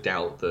not gonna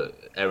doubt that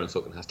Aaron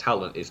Sorkin has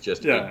talent. It's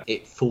just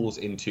it falls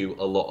into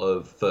a lot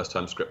of first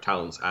time script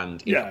talents,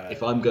 and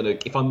if I'm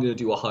gonna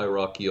do a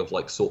hierarchy of,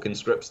 like, Sorkin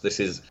scripts,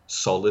 this is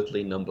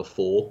solidly number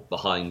 4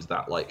 behind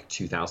that, like,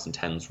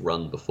 2010s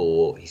run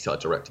before he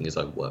started directing his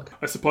own work.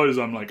 I suppose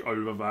I'm, like,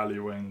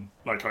 overvaluing,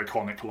 like,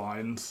 iconic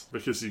lines,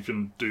 because you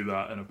can do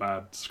that in a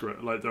bad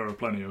script. Like, there are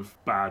plenty of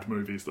bad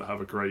movies that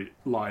have a great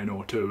line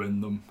or 2 in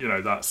them.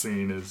 That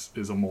scene is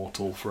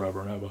immortal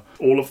forever and ever.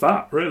 All of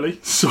that, really.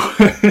 So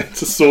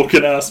it's a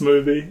Sorkin-ass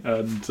movie,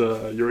 and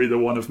you're either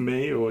one of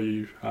me or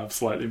you have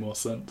slightly more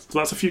sense. So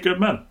that's A Few Good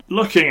Men.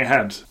 Looking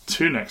ahead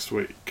to next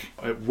week,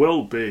 it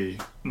will be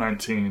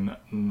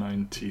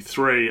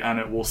 1993, and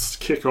it will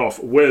kick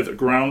off with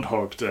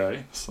Groundhog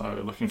Day.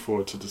 So looking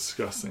forward to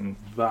discussing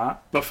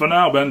that. But for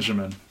now,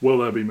 Benjamin, will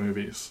there be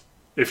movies?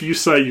 If you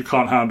say you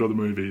can't handle the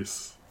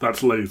movies,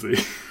 that's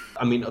lazy.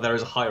 I mean, there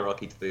is a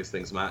hierarchy to these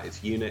things, Matt.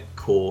 It's unit,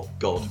 core,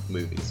 god,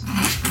 movies.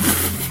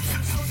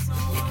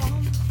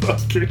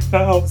 Fucking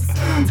hell.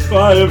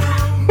 Bye,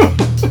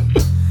 everyone.